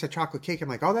had a piece of chocolate cake. I'm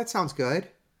like, oh, that sounds good.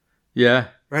 Yeah.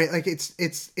 Right? Like,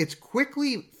 it's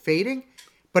quickly fading,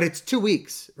 but it's 2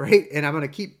 weeks, right? And I'm going to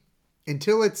keep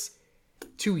until it's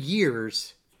 2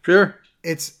 years. Sure.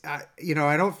 It's, I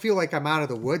don't feel like I'm out of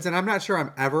the woods, and I'm not sure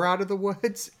I'm ever out of the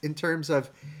woods in terms of,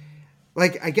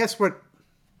 like, I guess what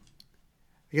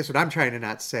I'm trying to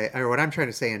not say, or what I'm trying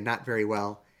to say and not very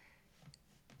well,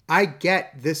 I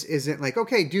get this isn't like,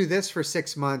 okay, do this for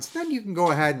 6 months, then you can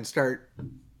go ahead and start,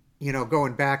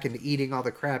 going back into eating all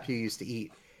the crap you used to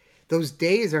eat. Those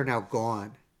days are now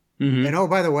gone. Mm-hmm. And oh,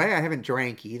 by the way, I haven't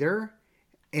drank either.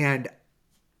 And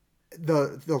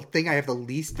the thing I have the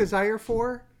least desire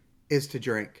for is to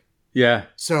drink. Yeah.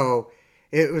 So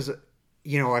it was,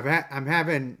 I'm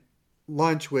having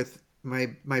lunch with my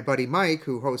buddy Mike,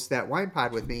 who hosts that wine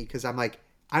pod with me, because I'm like,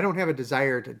 I don't have a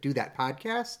desire to do that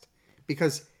podcast,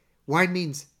 because wine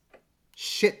means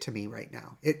shit to me right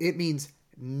now. It means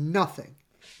nothing.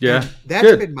 Yeah. And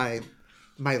that's been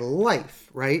my life,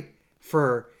 right?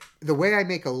 For the way I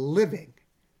make a living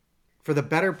for the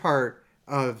better part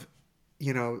of,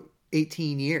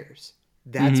 18 years.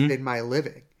 That's been my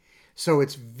living. So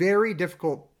it's very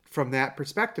difficult from that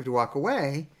perspective to walk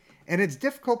away. And it's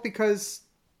difficult because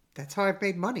that's how I've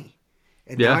made money.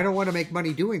 And now I don't want to make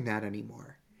money doing that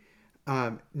anymore.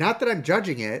 Not that I'm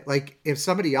judging it. Like, if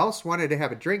somebody else wanted to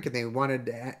have a drink and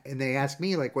they asked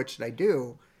me, like, what should I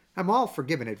do? I'm all for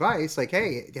giving advice. Like,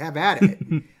 hey, have at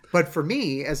it. But for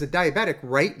me, as a diabetic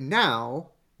right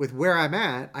now, with where I'm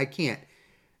at, I can't.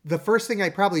 The first thing I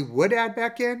probably would add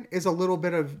back in is a little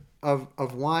bit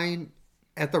of wine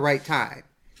at the right time.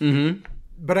 Mm-hmm.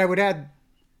 But I would add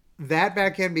that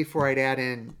back in before I'd add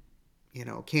in,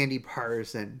 candy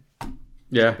bars and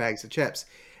bags of chips.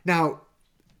 Now,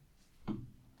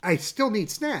 I still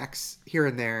need snacks here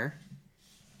and there.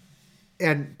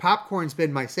 And popcorn's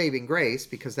been my saving grace,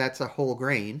 because that's a whole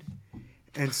grain.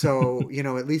 And so,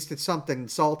 at least it's something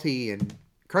salty and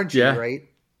crunchy, right?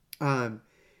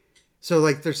 So,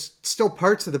 like, there's still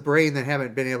parts of the brain that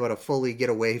haven't been able to fully get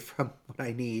away from what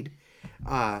I need.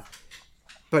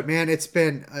 But, man, it's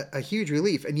been a huge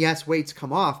relief. And, yes, weight's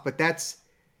come off, but that's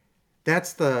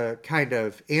the kind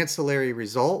of ancillary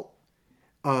result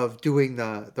of doing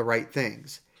the right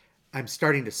things. I'm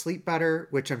starting to sleep better,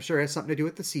 which I'm sure has something to do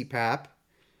with the CPAP.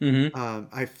 Mm-hmm.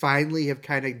 I finally have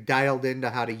kind of dialed into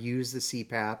how to use the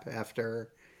CPAP after,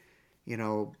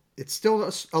 it's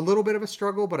still a little bit of a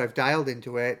struggle, but I've dialed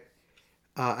into it.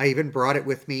 I even brought it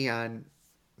with me on,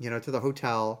 to the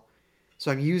hotel.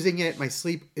 So I'm using it. My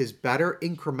sleep is better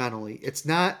incrementally. It's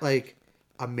not like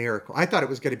a miracle. I thought it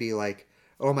was going to be like,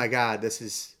 oh my God, this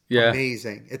is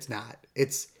amazing. It's not.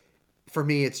 For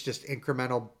me, it's just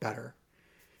incremental better.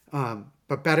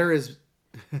 But better is,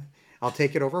 I'll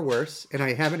take it over worse. And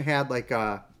I haven't had like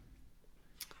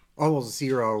almost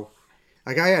zero.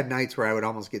 Like, I had nights where I would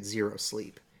almost get zero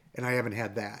sleep, and I haven't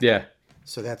had that. Yeah.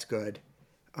 So that's good.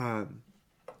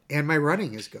 And my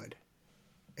running is good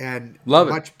and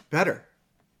much better.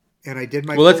 And I did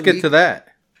my let's get to that.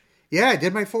 Yeah, I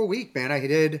did my full week, man. I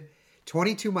did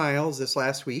 22 miles this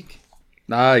last week.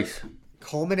 Nice.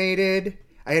 Culminated.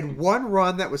 I had one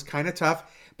run that was kind of tough,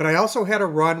 but I also had a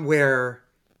run where,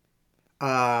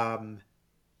 and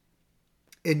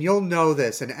you'll know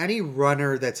this, and any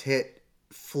runner that's hit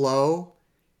flow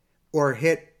or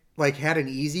had an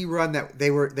easy run that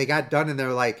they got done and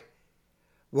they're like,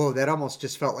 whoa, that almost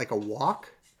just felt like a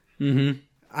walk. Mm-hmm.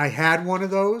 I had one of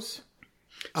those,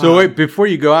 So wait, before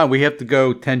you go on, we have to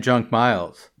go 10 junk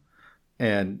miles.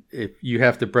 And if you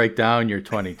have to break down your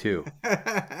 22.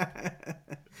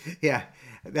 Yeah,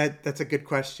 that's a good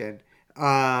question.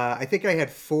 I think I had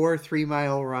 4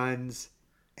 3-mile runs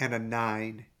and a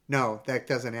 9. No, that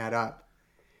doesn't add up.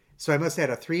 So I must have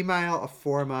had a 3-mile, a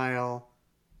 4-mile,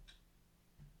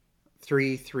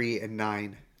 3, and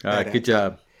 9. All right, good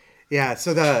job. Yeah,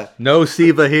 so No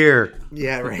Siva here.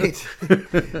 yeah, right.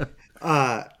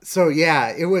 So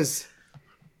yeah, it was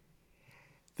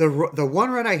the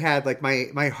one run I had, like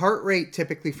my heart rate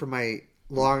typically for my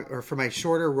for my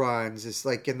shorter runs is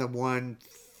like in the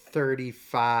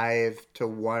 135 to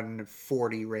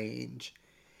 140 range.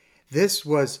 This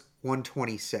was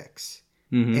 126.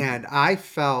 Mm-hmm. And I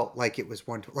felt like it was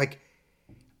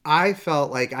I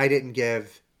felt like I didn't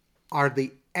give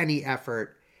hardly any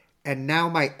effort. And now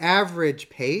my average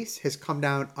pace has come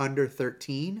down under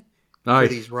 13 Nice.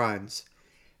 for these runs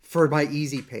for my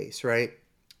easy pace, right?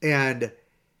 And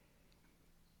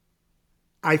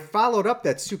I followed up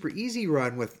that super easy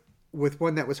run with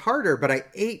one that was harder, but I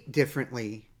ate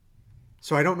differently.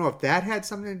 So I don't know if that had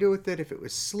something to do with it, if it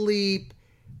was sleep,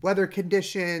 weather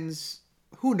conditions,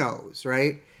 who knows,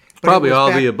 right? But Probably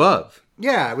all the above.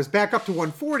 Yeah, it was back up to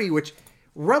 140, which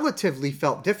relatively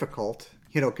felt difficult,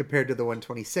 compared to the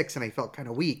 126, and I felt kind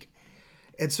of weak.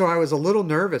 And so I was a little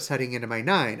nervous heading into my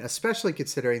 9, especially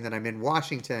considering that I'm in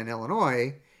Washington,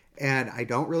 Illinois, and I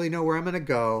don't really know where I'm going to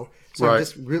go. So Right. I'm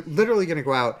just literally going to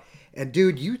go out. And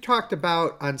dude, you talked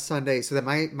about on Sunday, so that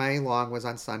my long was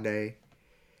on Sunday.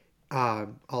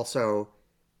 Also,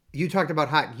 you talked about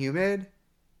hot and humid.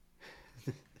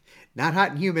 Not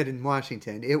hot and humid in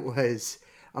Washington. It was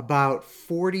about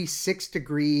 46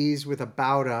 degrees with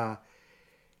about a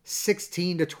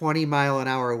 16 to 20 mile an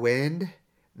hour wind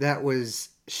that was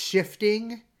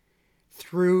shifting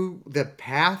through the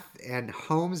path and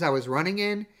homes I was running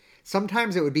in.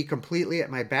 Sometimes it would be completely at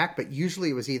my back, but usually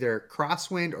it was either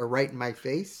crosswind or right in my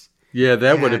face. Yeah,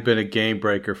 that would have been a game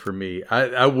breaker for me.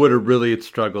 I would have really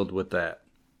struggled with that.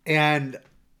 And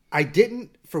I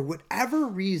didn't, for whatever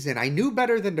reason, I knew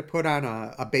better than to put on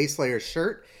a base layer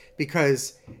shirt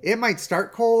because it might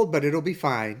start cold, but it'll be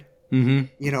fine.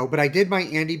 Mm-hmm. But I did my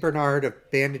Andy Bernard of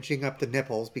bandaging up the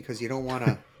nipples because you don't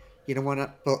want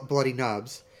bloody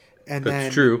nubs. And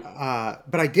That's true.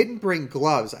 But I didn't bring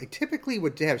gloves. I typically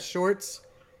would have shorts,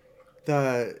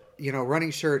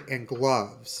 running shirt and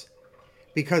gloves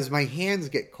because my hands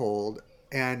get cold.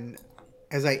 And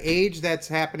as I age, that's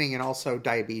happening. And also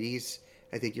diabetes.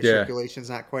 I think your circulation's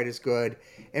not quite as good.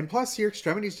 And plus your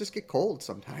extremities just get cold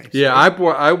sometimes. Yeah, right?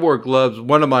 I wore gloves.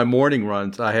 One of my morning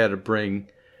runs, I had to bring.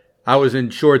 I was in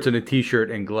shorts and a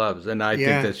t-shirt and gloves, and I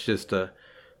think that's just I'm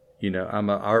an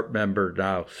art member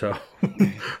now, so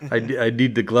I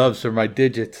need the gloves for my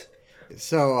digits.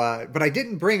 So, but I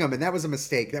didn't bring them, and that was a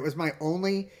mistake. That was my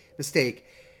only mistake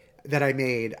that I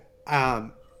made.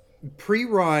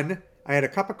 Pre-run, I had a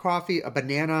cup of coffee, a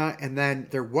banana, and then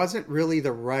there wasn't really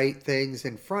the right things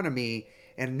in front of me,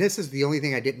 and this is the only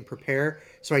thing I didn't prepare.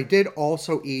 So I did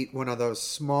also eat one of those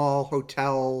small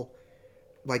hotel,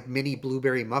 like mini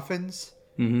blueberry muffins.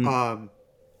 Mm-hmm.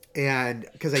 And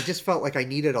because I just felt like I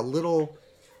needed a little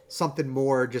something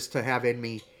more just to have in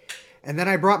me. And then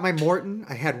I brought my Morton.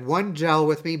 I had one gel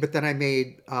with me, but then I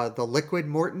made the liquid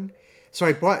Morton. So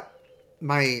I bought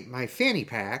my fanny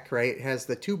pack, right? It has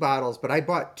the 2 bottles, but I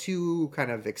bought 2 kind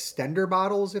of extender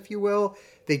bottles, if you will.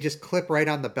 They just clip right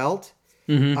on the belt.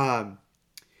 Mm-hmm.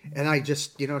 And I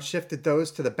just, shifted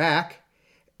those to the back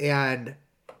and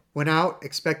went out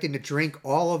expecting to drink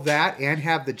all of that and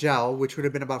have the gel, which would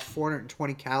have been about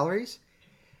 420 calories.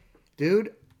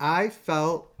 Dude, I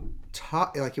felt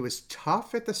tough, like it was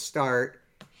tough at the start.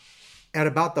 At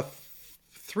about the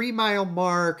 3-mile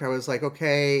mark, I was like,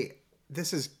 okay,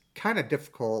 this is kind of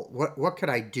difficult. What could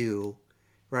I do?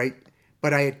 Right?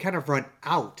 But I had kind of run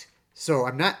out. So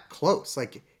I'm not close.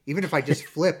 Like, even if I just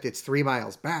flipped, it's 3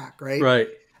 miles back, right? Right.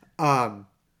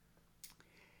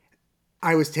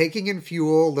 I was taking in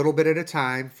fuel a little bit at a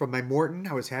time from my Morton.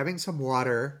 I was having some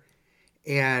water,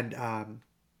 and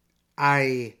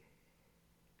I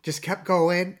just kept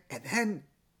going. And then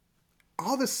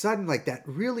all of a sudden, like that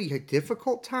really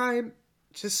difficult time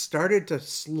just started to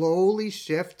slowly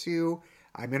shift to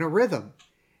I'm in a rhythm.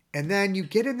 And then you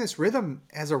get in this rhythm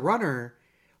as a runner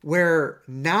where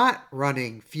not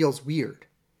running feels weird,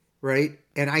 right?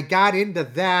 And I got into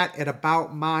that at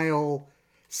about mile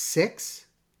 6.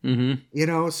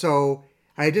 Mm-hmm. So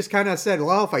I just kind of said,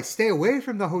 well, if I stay away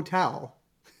from the hotel,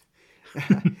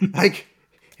 like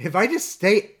if I just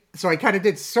stay, so I kind of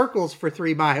did circles for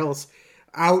 3 miles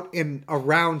out in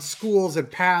around schools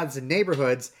and paths and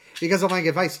neighborhoods because I'm like,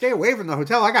 if I stay away from the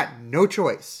hotel, I got no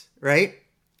choice, right?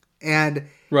 And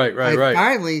Right.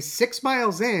 finally, 6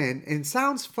 miles in, and it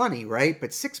sounds funny, right?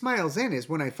 But 6 miles in is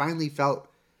when I finally felt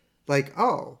like,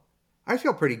 oh, I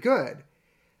feel pretty good.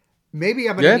 Maybe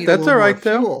I'm going to need a that's little all more right,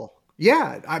 though. fuel.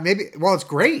 Yeah, well, it's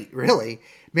great, really.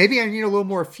 Maybe I need a little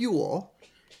more fuel.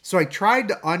 So I tried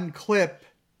to unclip.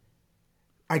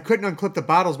 I couldn't unclip the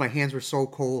bottles. My hands were so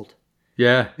cold.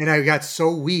 Yeah. And I got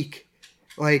so weak,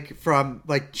 from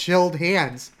chilled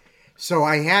hands. So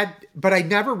but I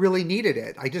never really needed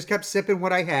it. I just kept sipping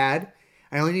what I had.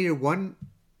 I only needed one,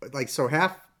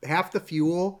 half the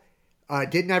fuel.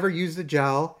 Didn't ever use the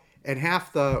gel, and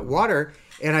half the water.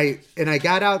 And I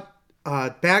got out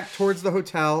back towards the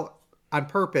hotel on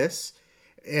purpose,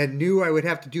 and knew I would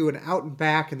have to do an out and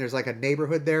back. And there's like a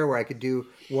neighborhood there where I could do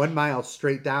 1 mile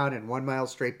straight down and 1 mile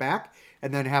straight back,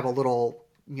 and then have a little,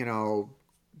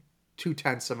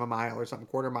 0.2 of a mile or something,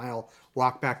 quarter mile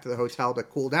walk back to the hotel to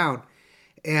cool down.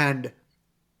 And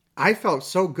I felt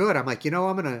so good. I'm like,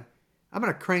 I'm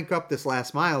gonna crank up this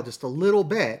last mile just a little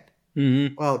bit.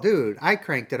 Mm-hmm. Well, dude, I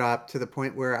cranked it up to the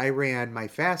point where I ran my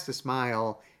fastest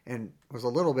mile and was a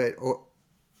little bit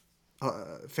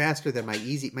faster than my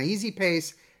easy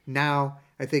pace. Now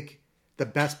I think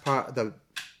the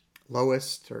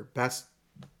lowest or best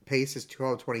pace is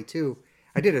 12:22.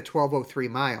 I did a 12:03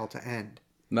 mile to end.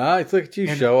 Nice. Look at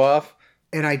you, show off.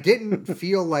 And I didn't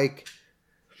feel like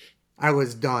I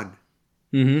was done.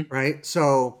 Mm-hmm. Right?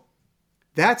 So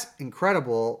that's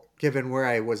incredible given where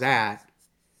I was at.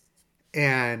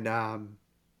 And,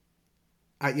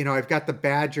 I've got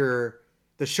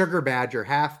the Sugar Badger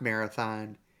half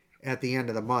marathon at the end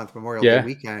of the month, Memorial Day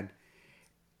weekend.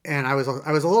 And I was a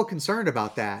little concerned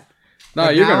about that. No,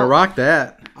 But you're going to now rock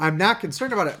that. I'm not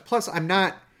concerned about it. Plus, I'm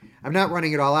not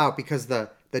running it all out because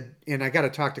and I got to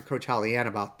talk to Coach Hollyann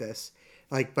about this.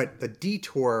 But the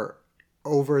detour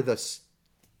over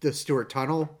the Stewart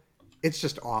Tunnel, it's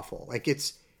just awful.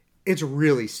 It's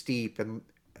really steep and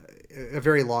a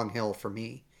very long hill for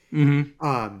me.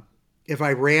 Mm-hmm. If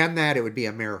I ran that, it would be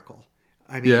a miracle.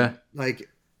 I mean, Yeah.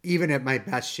 Even at my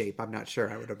best shape, I'm not sure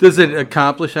I would have. Does it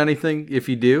accomplish anything if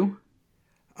you do?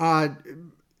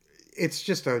 It's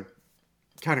just a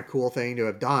kind of cool thing to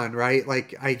have done, right?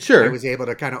 I was able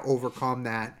to kind of overcome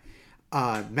that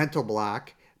mental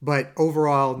block. But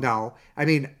overall, no. I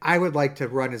mean, I would like to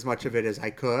run as much of it as I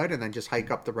could and then just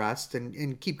hike up the rest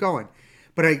and keep going.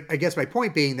 But I guess my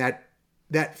point being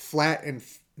that flat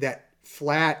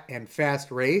and fast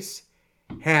race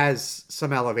has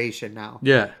some elevation now.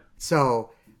 Yeah. So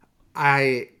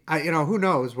I who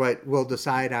knows what we'll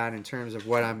decide on in terms of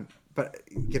what I'm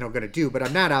going to do, but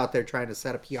I'm not out there trying to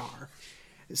set a PR.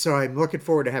 So I'm looking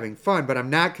forward to having fun, but I'm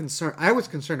not concerned. I was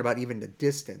concerned about even the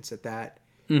distance at that.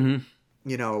 Mm-hmm.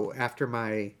 After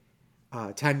my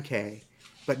 10K.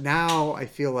 But now I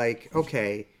feel like,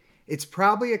 okay, it's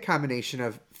probably a combination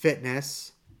of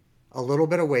fitness, a little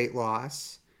bit of weight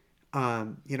loss.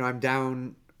 I'm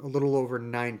down a little over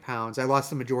 9 pounds. I lost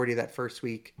the majority of that first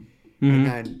week. Mm-hmm. And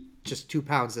then just 2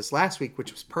 pounds this last week,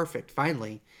 which was perfect.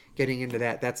 Finally getting into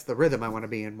that. That's the rhythm I want to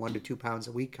be in, 1 to 2 pounds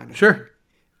a week kind of Sure.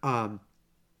 thing.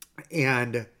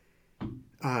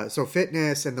 So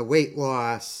fitness and the weight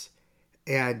loss,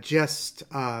 and just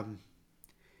kind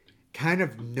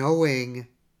of knowing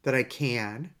that I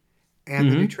can,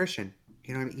 and the nutrition.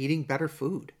 I'm eating better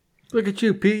food. Look at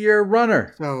you, Pete. You're a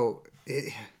runner. So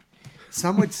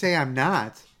some would say I'm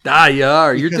not. You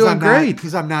are. You're doing great.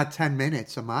 Because I'm not 10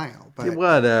 minutes a mile. But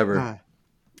whatever.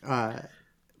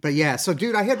 But yeah. So,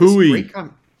 dude, I had this great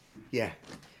Yeah.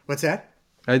 What's that?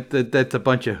 That's a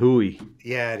bunch of hooey.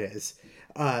 Yeah, it is.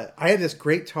 I had this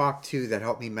great talk, too, that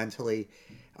helped me mentally.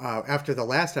 After the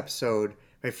last episode,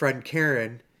 my friend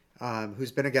Karen,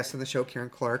 who's been a guest on the show,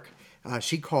 Karen Clark,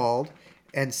 she called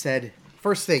and said,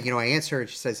 first thing, I answer her and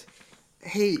she says,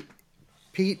 "Hey,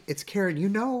 Pete, it's Karen. You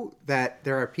know that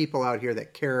there are people out here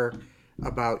that care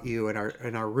about you and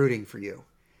are rooting for you."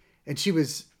 And she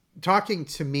was talking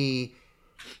to me,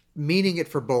 meaning it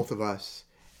for both of us.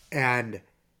 And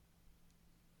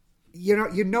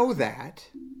you know that,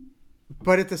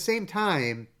 but at the same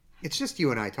time, it's just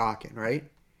you and I talking, right?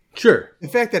 Sure. The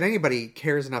fact that anybody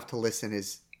cares enough to listen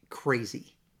is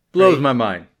crazy. Blows my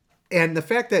mind. And the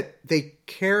fact that they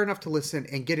care enough to listen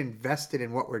and get invested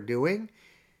in what we're doing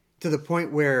to the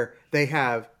point where they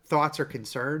have thoughts or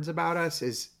concerns about us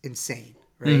is insane,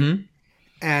 right?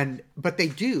 Mm-hmm. But they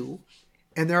do.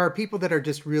 And there are people that are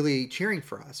just really cheering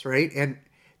for us, right? And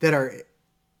that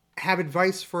have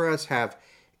advice for us, have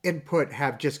input,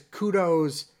 have just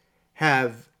kudos,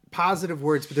 have positive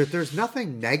words, but there's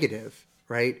nothing negative,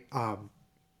 right?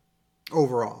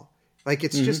 overall. Like,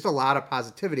 it's just a lot of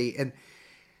positivity. And,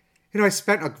 I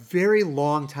spent a very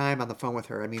long time on the phone with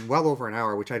her. I mean, well over an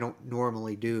hour, which I don't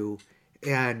normally do.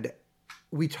 And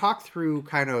we talked through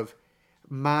kind of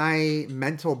my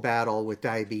mental battle with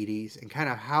diabetes and kind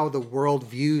of how the world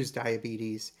views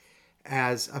diabetes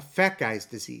as a fat guy's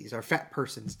disease or fat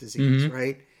person's disease,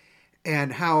 right?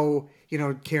 And how,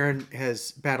 Karen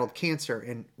has battled cancer.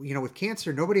 And, with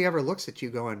cancer, nobody ever looks at you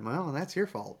going, well, that's your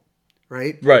fault,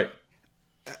 right? Right.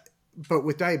 But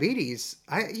with diabetes,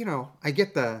 I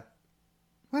get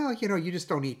you just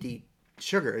don't need to eat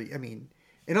sugar. I mean,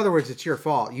 in other words, it's your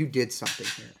fault. You did something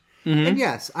here. And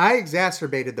yes, I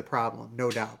exacerbated the problem, no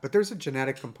doubt. But there's a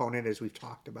genetic component, as we've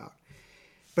talked about.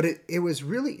 But it was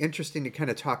really interesting to kind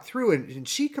of talk through. And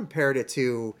she compared it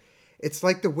to, it's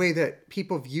like the way that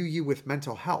people view you with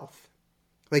mental health.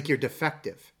 Like you're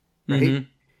defective, right?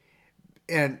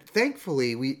 And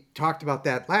thankfully, we talked about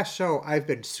that last show. I've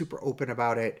been super open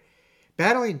about it.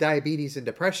 Battling diabetes and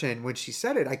depression, when she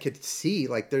said it, I could see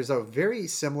like there's a very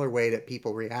similar way that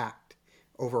people react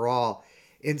overall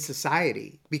in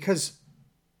society because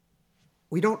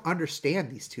we don't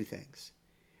understand these two things.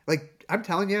 Like, I'm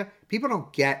telling you, people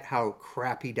don't get how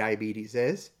crappy diabetes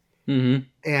is.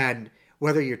 And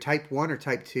whether you're type 1 or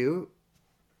type 2,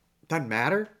 doesn't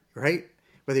matter, right?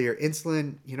 Whether you're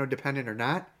insulin, dependent or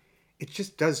not, it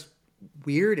just does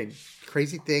weird and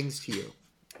crazy things to you.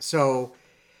 So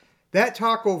that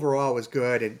talk overall was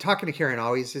good. And talking to Karen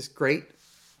always is great.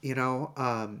 It was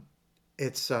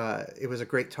a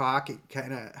great talk. It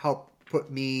kind of helped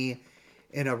put me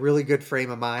in a really good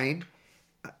frame of mind.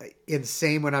 And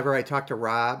same whenever I talk to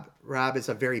Rob. Rob is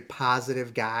a very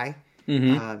positive guy.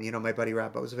 My buddy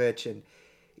Rob Bozovich. And,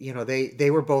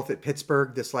 they were both at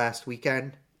Pittsburgh this last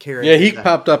weekend. Karen, he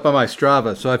popped up on my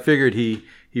Strava, so I figured he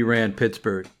ran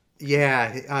Pittsburgh.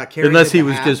 Yeah. Karen Unless he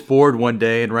was just bored one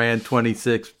day and ran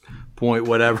 26 point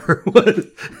whatever it was.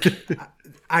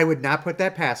 I would not put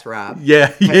that past Rob.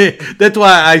 Yeah. That's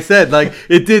why I said, like,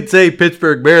 it did say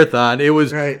Pittsburgh Marathon. It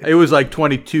was like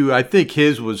 22. I think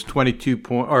his was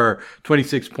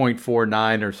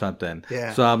 26.49 or something.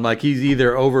 Yeah. So I'm like, he's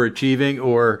either overachieving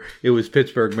or it was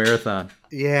Pittsburgh Marathon.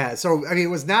 Yeah. So, I mean, it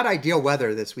was not ideal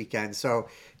weather this weekend. So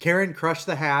Karen crushed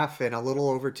the half in a little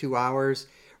over 2 hours.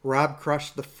 Rob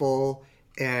crushed the full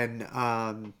in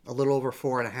a little over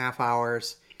 4.5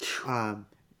 hours. It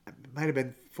might have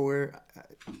been 4.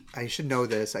 I should know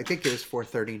this. I think it was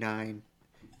 4:39,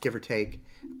 give or take.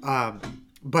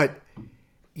 But,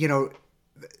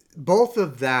 both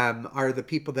of them are the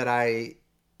people that I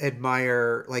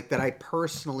admire, like that I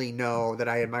personally know that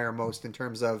I admire most in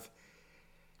terms of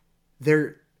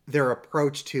their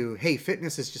approach to, hey,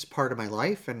 fitness is just part of my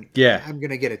life and I'm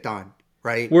going to get it done,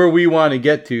 right? Where we want to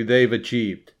get to, they've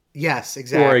achieved. Yes,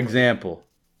 exactly. For example.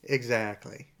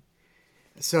 Exactly.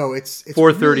 So it's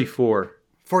 4:34. Really,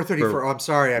 4:34. Oh, I'm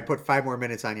sorry. I put 5 more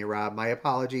minutes on you, Rob. My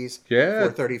apologies. Yeah.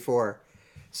 4:34.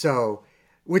 So,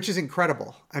 which is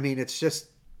incredible. I mean, it's just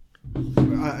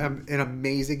an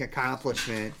amazing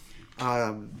accomplishment.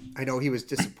 I know he was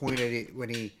disappointed when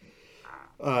he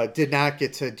did not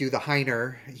get to do the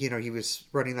Heiner. He was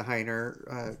running the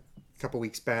Heiner a couple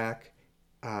weeks back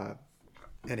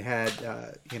and had,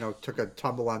 took a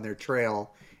tumble on their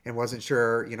trail and wasn't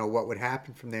sure, what would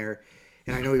happen from there.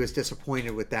 And I know he was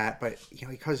disappointed with that, but, he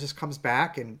just comes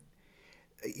back and,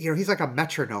 he's like a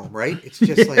metronome, right? It's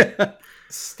just like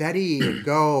steady and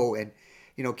go. And,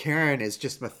 Karen is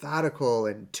just methodical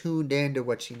and tuned into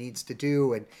what she needs to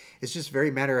do. And it's just very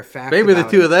matter of fact. Maybe the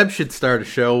two of them should start a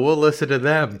show. We'll listen to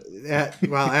them.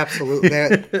 Well, absolutely.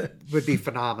 That would be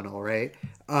phenomenal, right?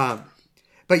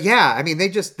 But yeah, I mean,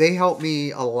 they help me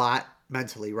a lot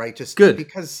mentally, right? Just good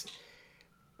because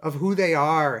of who they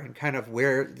are and kind of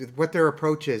what their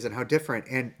approach is and how different.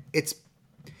 And it's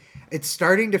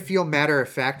starting to feel matter of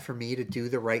fact for me to do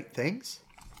the right things.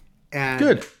 And,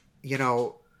 good.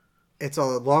 It's a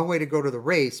long way to go to the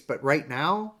race, but right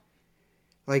now,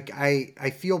 like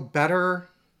I feel better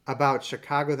about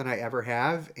Chicago than I ever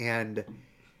have. And,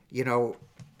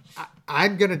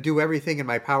 I'm going to do everything in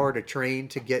my power to train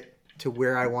to get to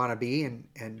where I want to be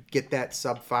and get that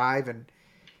sub 5 and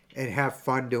have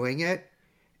fun doing it.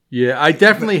 Yeah, I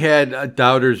definitely had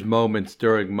doubters moments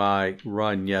during my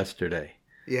run yesterday.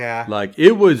 Yeah. Like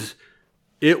it was,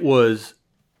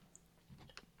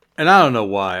 and I don't know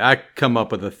why. I come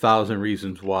up with 1,000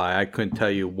 reasons why. I couldn't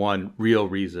tell you one real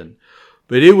reason.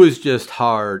 But it was just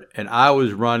hard, and I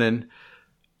was running,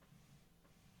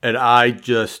 and I'm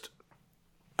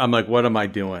like, what am I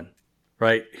doing?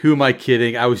 Right? Who am I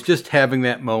kidding? I was just having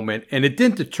that moment, and it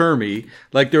didn't deter me.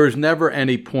 Like there was never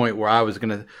any point where I was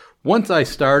going to... Once I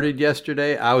started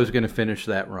yesterday, I was going to finish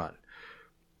that run.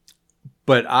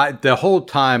 But the whole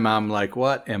time I'm like,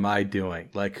 what am I doing?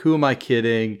 Like, who am I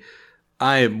kidding?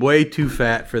 I am way too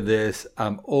fat for this.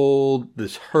 I'm old.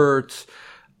 This hurts.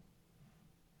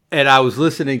 And I was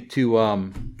listening to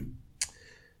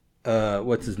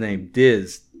what's his name?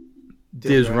 Diz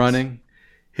Running,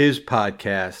 his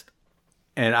podcast,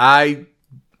 and I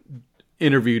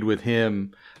interviewed with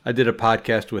him. I did a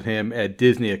podcast with him at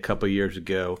Disney a couple of years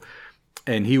ago,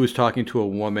 and he was talking to a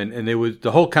woman, and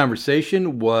the whole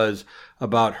conversation was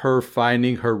about her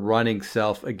finding her running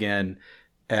self again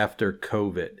after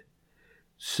COVID.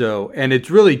 So, and it's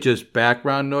really just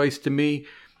background noise to me,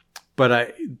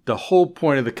 but the whole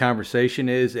point of the conversation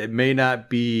is it may not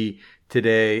be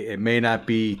today, it may not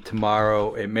be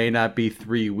tomorrow, it may not be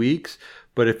 3 weeks,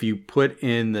 but if you put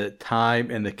in the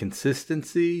time and the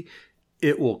consistency,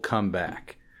 it will come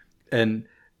back. And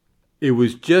it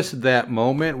was just that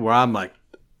moment where I'm like,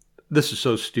 this is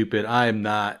so stupid. I'm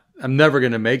never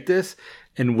going to make this.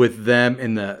 And with them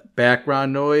in the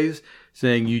background noise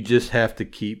saying, you just have to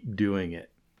keep doing it.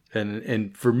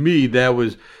 And for me,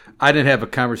 I didn't have a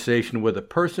conversation with a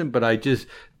person, but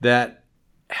that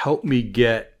helped me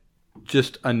get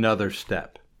just another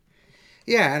step.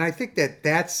 Yeah. And I think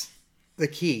that's the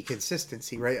key,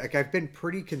 consistency, right? Like I've been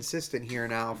pretty consistent here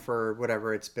now for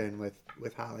whatever it's been with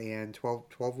Holly Ann,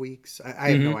 12 weeks.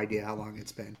 I have no idea how long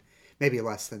it's been, maybe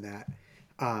less than that.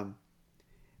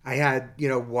 I had,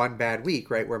 one bad week,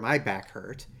 right, where my back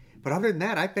hurt. But other than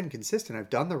that, I've been consistent. I've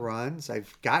done the runs.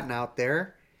 I've gotten out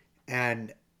there.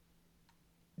 And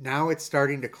now it's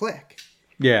starting to click.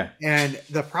 Yeah. And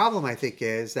the problem, I think,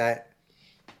 is that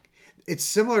it's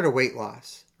similar to weight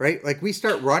loss, right? Like we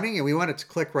start running and we want it to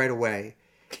click right away.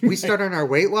 We start on our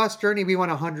weight loss journey. We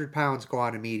want 100 pounds go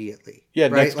on immediately. Yeah,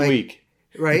 right? Next week.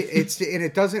 Right? And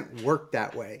it doesn't work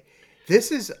that way.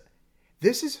 This is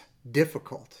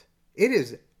difficult. It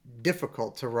is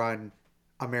difficult to run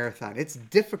a marathon. It's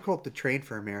difficult to train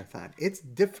for a marathon. It's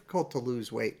difficult to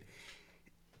lose weight.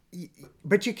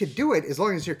 But you could do it as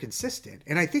long as you're consistent.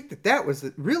 And I think that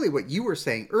was really what you were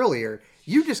saying earlier.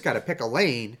 You just got to pick a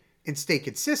lane and stay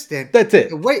consistent. That's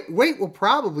it. The weight will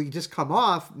probably just come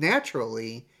off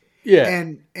naturally. Yeah.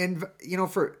 And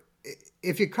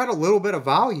if you cut a little bit of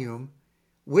volume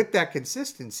with that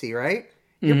consistency, right?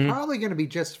 You're probably going to be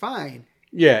just fine.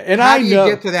 Yeah. And how do you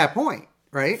get to that point,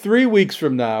 right? 3 weeks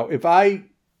from now, if I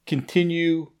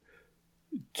continue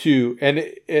to,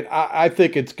 I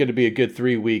think it's going to be a good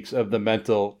 3 weeks of the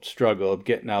mental struggle of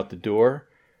getting out the door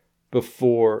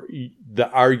before the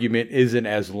argument isn't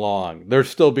as long. There'll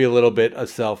still be a little bit of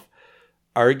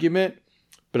self-argument,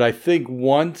 but I think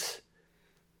once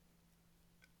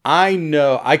I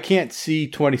know, I can't see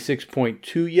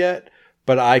 26.2 yet,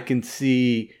 but I can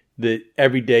see the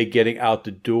everyday getting out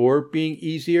the door being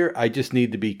easier. I just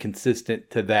need to be consistent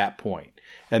to that point.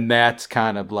 And that's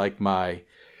kind of like my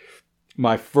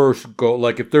first goal.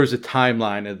 Like if there's a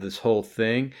timeline of this whole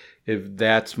thing, if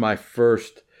that's my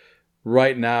first,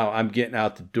 right now I'm getting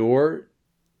out the door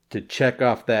to check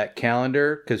off that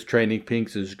calendar because Training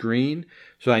Peaks is green.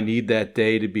 So I need that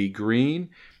day to be green.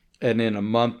 And in a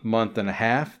month and a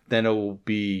half, then it will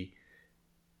be,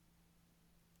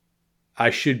 I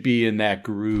should be in that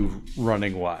groove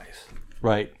running wise,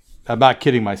 right? I'm not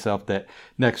kidding myself that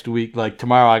next week, like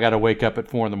tomorrow, I got to wake up at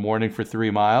 4 a.m. for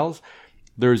 3 miles.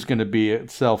 There's going to be a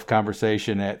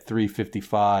self-conversation at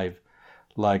 3:55,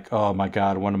 like, oh my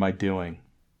God, what am I doing?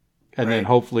 And then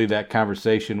hopefully that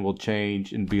conversation will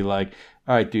change and be like,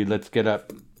 all right, dude, let's get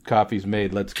up. Coffee's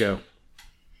made. Let's go.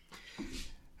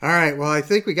 All right. Well, I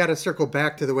think we got to circle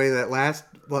back to the way that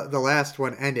the last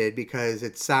one ended because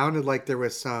it sounded like there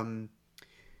was some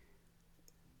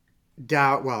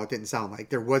doubt. Well, it didn't sound like.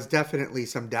 There was definitely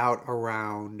some doubt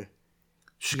around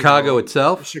Chicago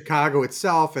itself? Chicago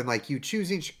itself, and like you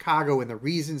choosing Chicago and the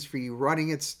reasons for you running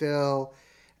it still.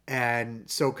 And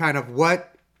so kind of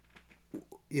what,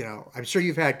 I'm sure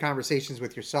you've had conversations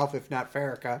with yourself, if not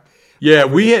Farrakha. Yeah,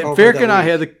 Farrakha and I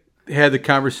had the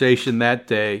conversation that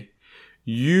day.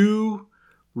 You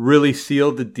really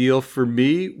sealed the deal for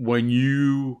me when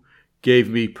you gave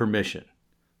me permission.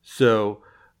 So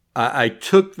I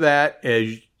took that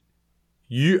as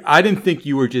I didn't think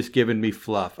you were just giving me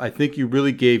fluff. I think you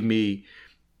really gave me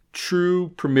true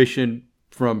permission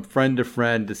from friend to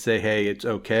friend to say, hey, it's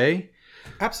okay.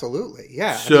 Absolutely.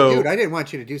 Yeah. So, dude, I didn't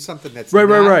want you to do something that's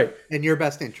right. in your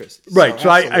best interest. Right. So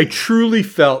I truly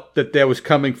felt that was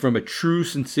coming from a true,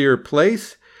 sincere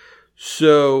place.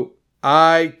 So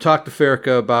I talked to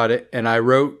Farrakha about it, and I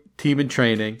wrote Team in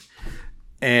Training,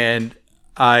 and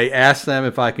I asked them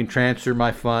if I can transfer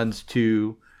my funds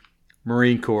to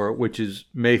Marine Corps, which is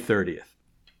May 30th.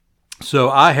 So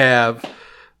I have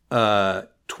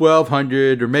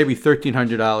 $1,200 or maybe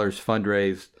 $1,300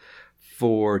 fundraised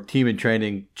for Team in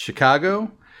Training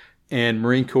Chicago, and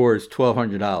Marine Corps is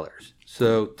 $1,200.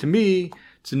 So to me,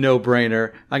 it's a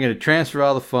no-brainer. I'm going to transfer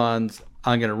all the funds.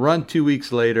 I'm going to run 2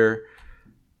 weeks later,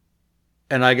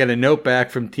 and I get a note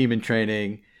back from Team in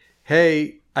Training.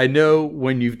 Hey, I know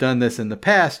when you've done this in the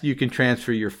past, you can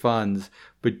transfer your funds,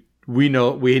 but we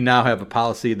now have a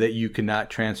policy that you cannot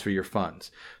transfer your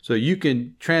funds. So you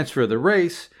can transfer the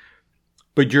race,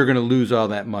 but you're going to lose all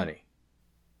that money.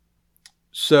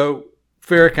 So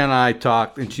Farrah and I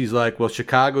talked, and she's like, well,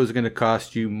 Chicago is going to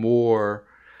cost you more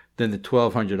than the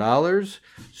 $1,200.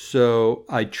 So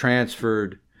I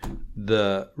transferred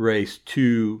the race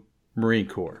to Marine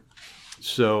Corps.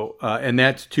 So, and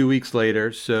that's 2 weeks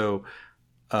later. So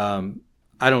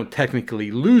I don't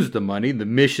technically lose the money. The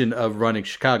mission of running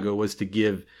Chicago was to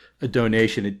give a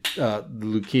donation to the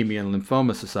Leukemia and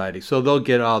Lymphoma Society. So they'll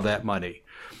get all that money.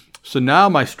 So now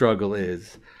my struggle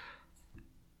is,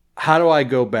 how do I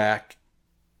go back?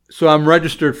 So I'm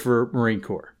registered for Marine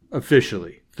Corps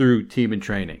officially through Team in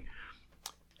Training.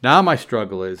 Now my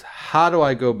struggle is, how do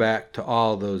I go back to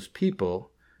all those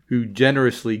people who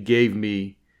generously gave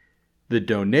me the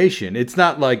donation? It's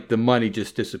not like the money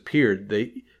just disappeared.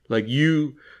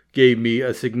 You gave me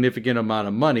a significant amount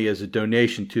of money as a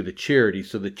donation to the charity,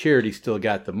 so the charity still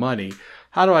got the money.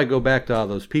 How do I go back to all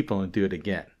those people and do it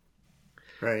again?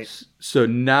 Right. So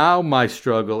now my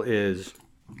struggle is,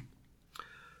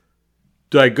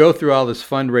 do I go through all this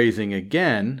fundraising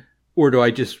again, or do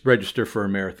I just register for a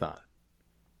marathon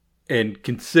and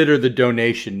consider the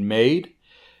donation made?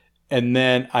 And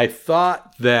then I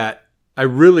thought that I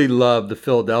really love the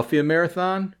Philadelphia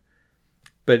Marathon,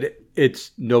 but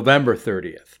it's November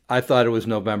 30th. I thought it was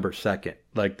November 2nd,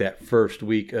 like that first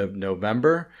week of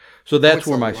November. So that's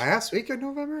where my last week of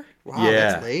November? Wow,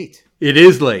 yeah, that's late. It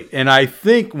is late. And I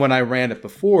think when I ran it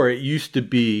before, it used to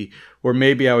be, or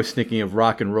maybe I was thinking of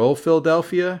Rock and Roll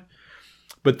Philadelphia,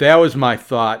 but that was my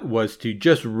thought, was to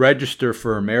just register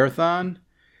for a marathon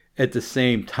at the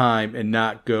same time and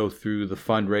not go through the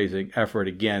fundraising effort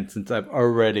again, since I've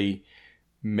already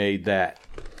made that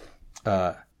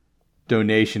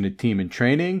donation to Team in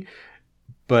Training.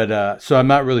 But so I'm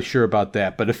not really sure about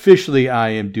that. But officially, I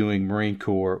am doing Marine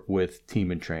Corps with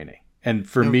Team in Training. And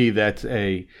for me, that's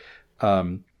a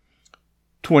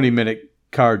 20-minute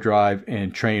car drive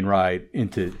and train ride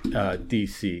into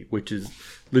D.C., which is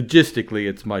logistically,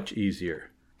 it's much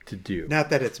easier to do. Not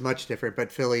that it's much different,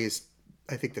 but Philly is,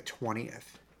 I think, the 20th.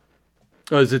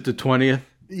 Oh, is it the 20th?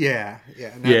 Yeah. Not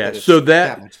Yeah, that it's so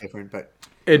that much different, but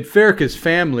and Farrah's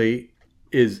family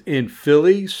is in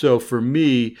Philly, so for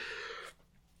me,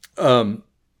 I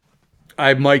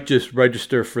might just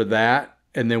register for that,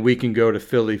 and then we can go to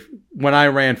Philly. When I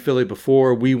ran Philly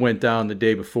before, we went down the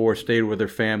day before, stayed with her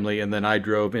family, and then I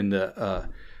drove into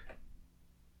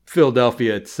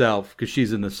Philadelphia itself because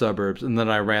she's in the suburbs, and then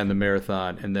I ran the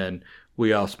marathon, and then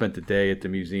we all spent the day at the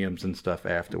museums and stuff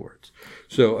afterwards.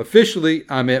 So officially,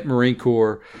 I'm at Marine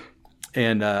Corps,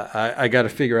 and I got to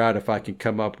figure out if I can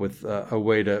come up with a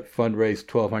way to fundraise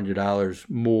 $1,200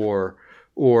 more,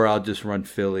 or I'll just run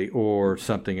Philly or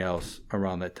something else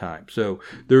around that time. So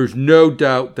there's no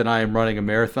doubt that I am running a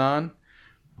marathon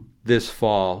this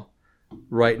fall.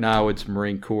 Right now it's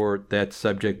Marine Corps. That's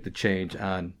subject to change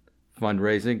on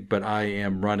fundraising, but I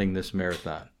am running this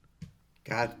marathon.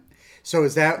 God. So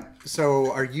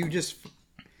are you just,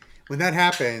 when that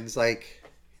happens, like,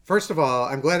 first of all,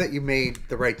 I'm glad that you made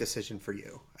the right decision for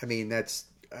you. I mean, that's,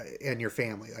 and your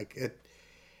family, like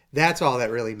that's all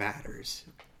that really matters.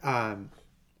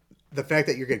 The fact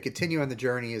that you're going to continue on the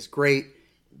journey is great.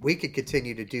 We could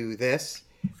continue to do this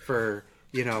for,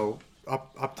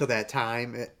 up to that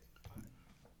time.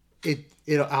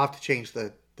 I'll have to change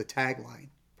the tagline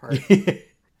part.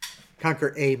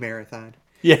 Conquer a marathon.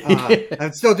 Yeah.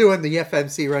 I'm still doing the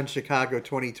FMC Run Chicago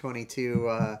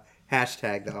 2022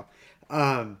 hashtag though.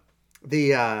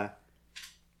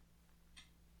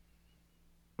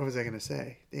 What was I going to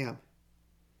say? Damn.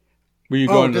 Were you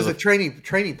going does the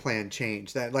training plan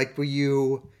change? That, like, will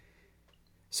you?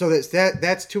 So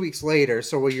that's 2 weeks later.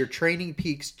 So will your training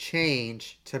peaks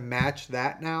change to match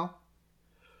that now?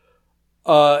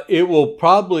 It will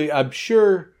probably. I'm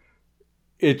sure.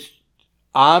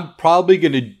 I'm probably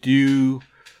going to do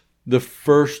the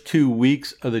first 2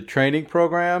 weeks of the training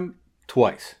program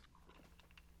twice.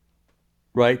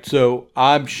 Right. So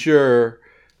I'm sure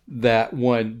that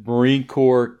when Marine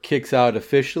Corps kicks out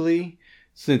officially,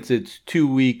 since it's 2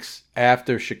 weeks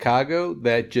after Chicago,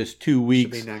 that just 2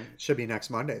 weeks should be next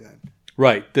Monday then.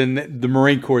 Right. Then the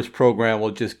Marine Corps program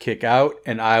will just kick out,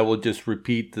 and I will just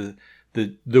repeat the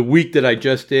the week that I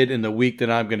just did and the week that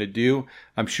I'm going to do,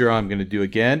 I'm sure I'm going to do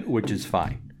again, which is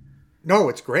fine. No,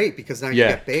 it's great because now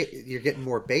Yeah. you're getting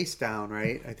more base down,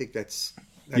 right? I think that's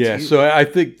Yeah, huge. so I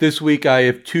think this week I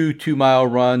have 2 2-mile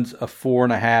runs, a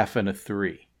 4.5, and a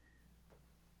 3.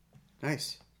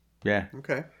 Nice. Yeah.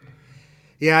 Okay.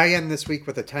 Yeah, I am this week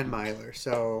with a 10 miler.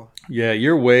 So, Yeah,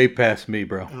 you're way past me,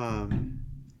 bro.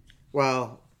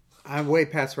 well, I'm way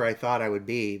past where I thought I would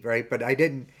be, right? But I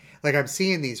didn't like. I'm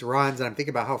seeing these runs, and I'm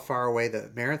thinking about how far away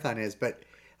the marathon is. But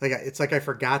like, it's like I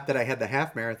forgot that I had the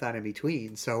half marathon in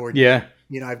between. So we're Yeah.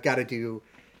 I've got to do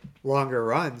longer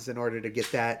runs in order to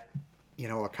get that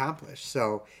accomplished.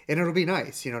 So, and it'll be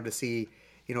nice, to see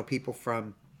people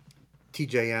from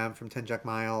TJM, from 10 Jack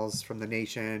Miles, from the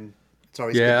Nation. It's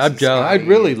always good Yeah, to I'm see jealous. Scotty I'd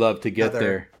really and love to get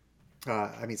Heather.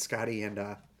 there. Scotty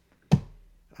and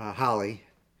Holly,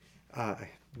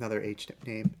 another H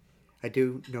name. I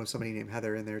do know somebody named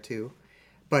Heather in there too.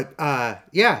 But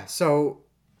yeah, so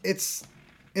it's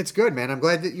good, man. I'm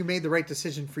glad that you made the right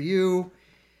decision for you.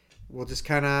 We'll just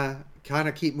kind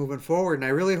of keep moving forward, and I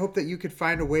really hope that you could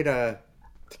find a way to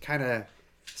kind of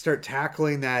start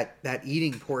tackling that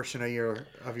eating portion of your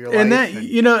life. And that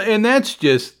and that's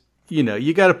just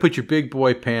you got to put your big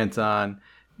boy pants on,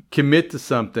 commit to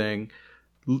something,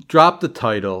 drop the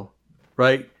title,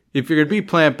 right? If you're going to be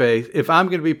plant-based, if I'm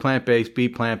going to be plant-based, be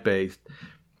plant-based.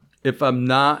 If I'm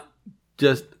not,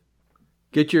 just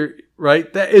get your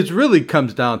right. That it really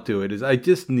comes down to it. Is I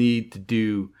just need to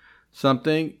do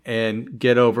something and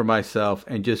get over myself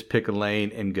and just pick a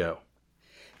lane and go.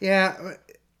 Yeah,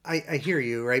 I hear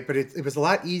you, right? But it was a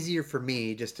lot easier for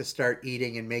me just to start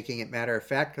eating and making it matter of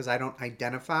fact because I don't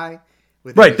identify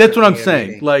with Right, any that's what certain I'm way of saying.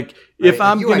 eating, Like right? if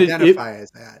I'm you gonna identify as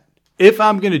that, if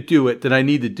I'm gonna do it, then I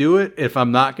need to do it. If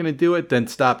I'm not gonna do it, then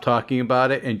stop talking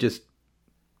about it and just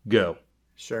go.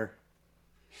 sure.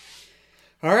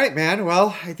 All right, man.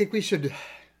 Well, I think we should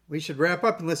wrap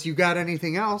up unless you got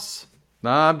anything else.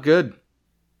 Nah, I'm good.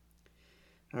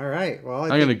 All right. Well,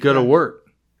 I'm gonna go to work.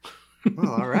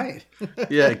 Well, all right.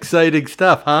 Yeah, exciting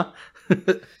stuff, huh?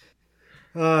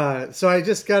 So I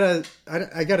just gotta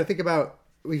think about.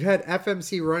 We've had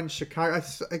FMC Run Chicago.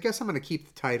 I guess I'm gonna keep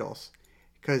the titles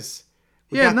because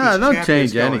Don't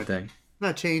change anything. I'm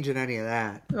not changing any of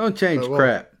that. Don't change But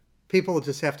crap. People will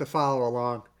just have to follow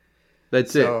along.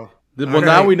 That's So, it. all Well,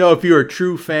 now right. we know if you're a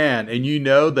true fan and you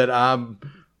know that I'm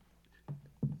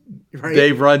Right?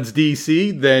 Dave Runs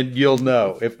DC, then you'll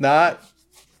know. If not,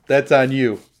 that's on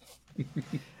you.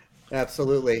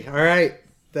 Absolutely. All right.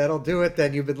 That'll do it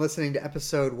then. You've been listening to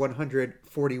episode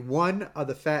 141 of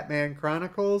the Fat Man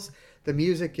Chronicles. The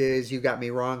music is You Got Me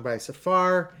Wrong by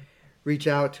Safar. Reach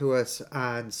out to us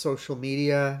on social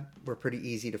media. We're pretty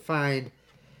easy to find.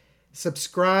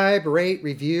 Subscribe, rate,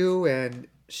 review, and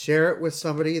share it with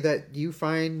somebody that you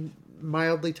find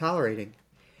mildly tolerating.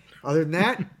 Other than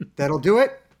that, that'll do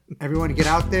it. Everyone get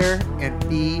out there and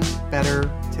be better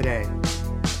today.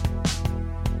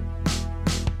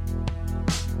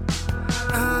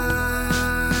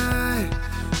 I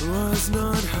was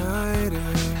not hiding.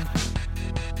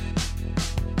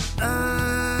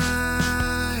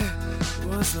 I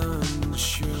was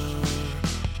unsure.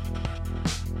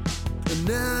 And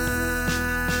now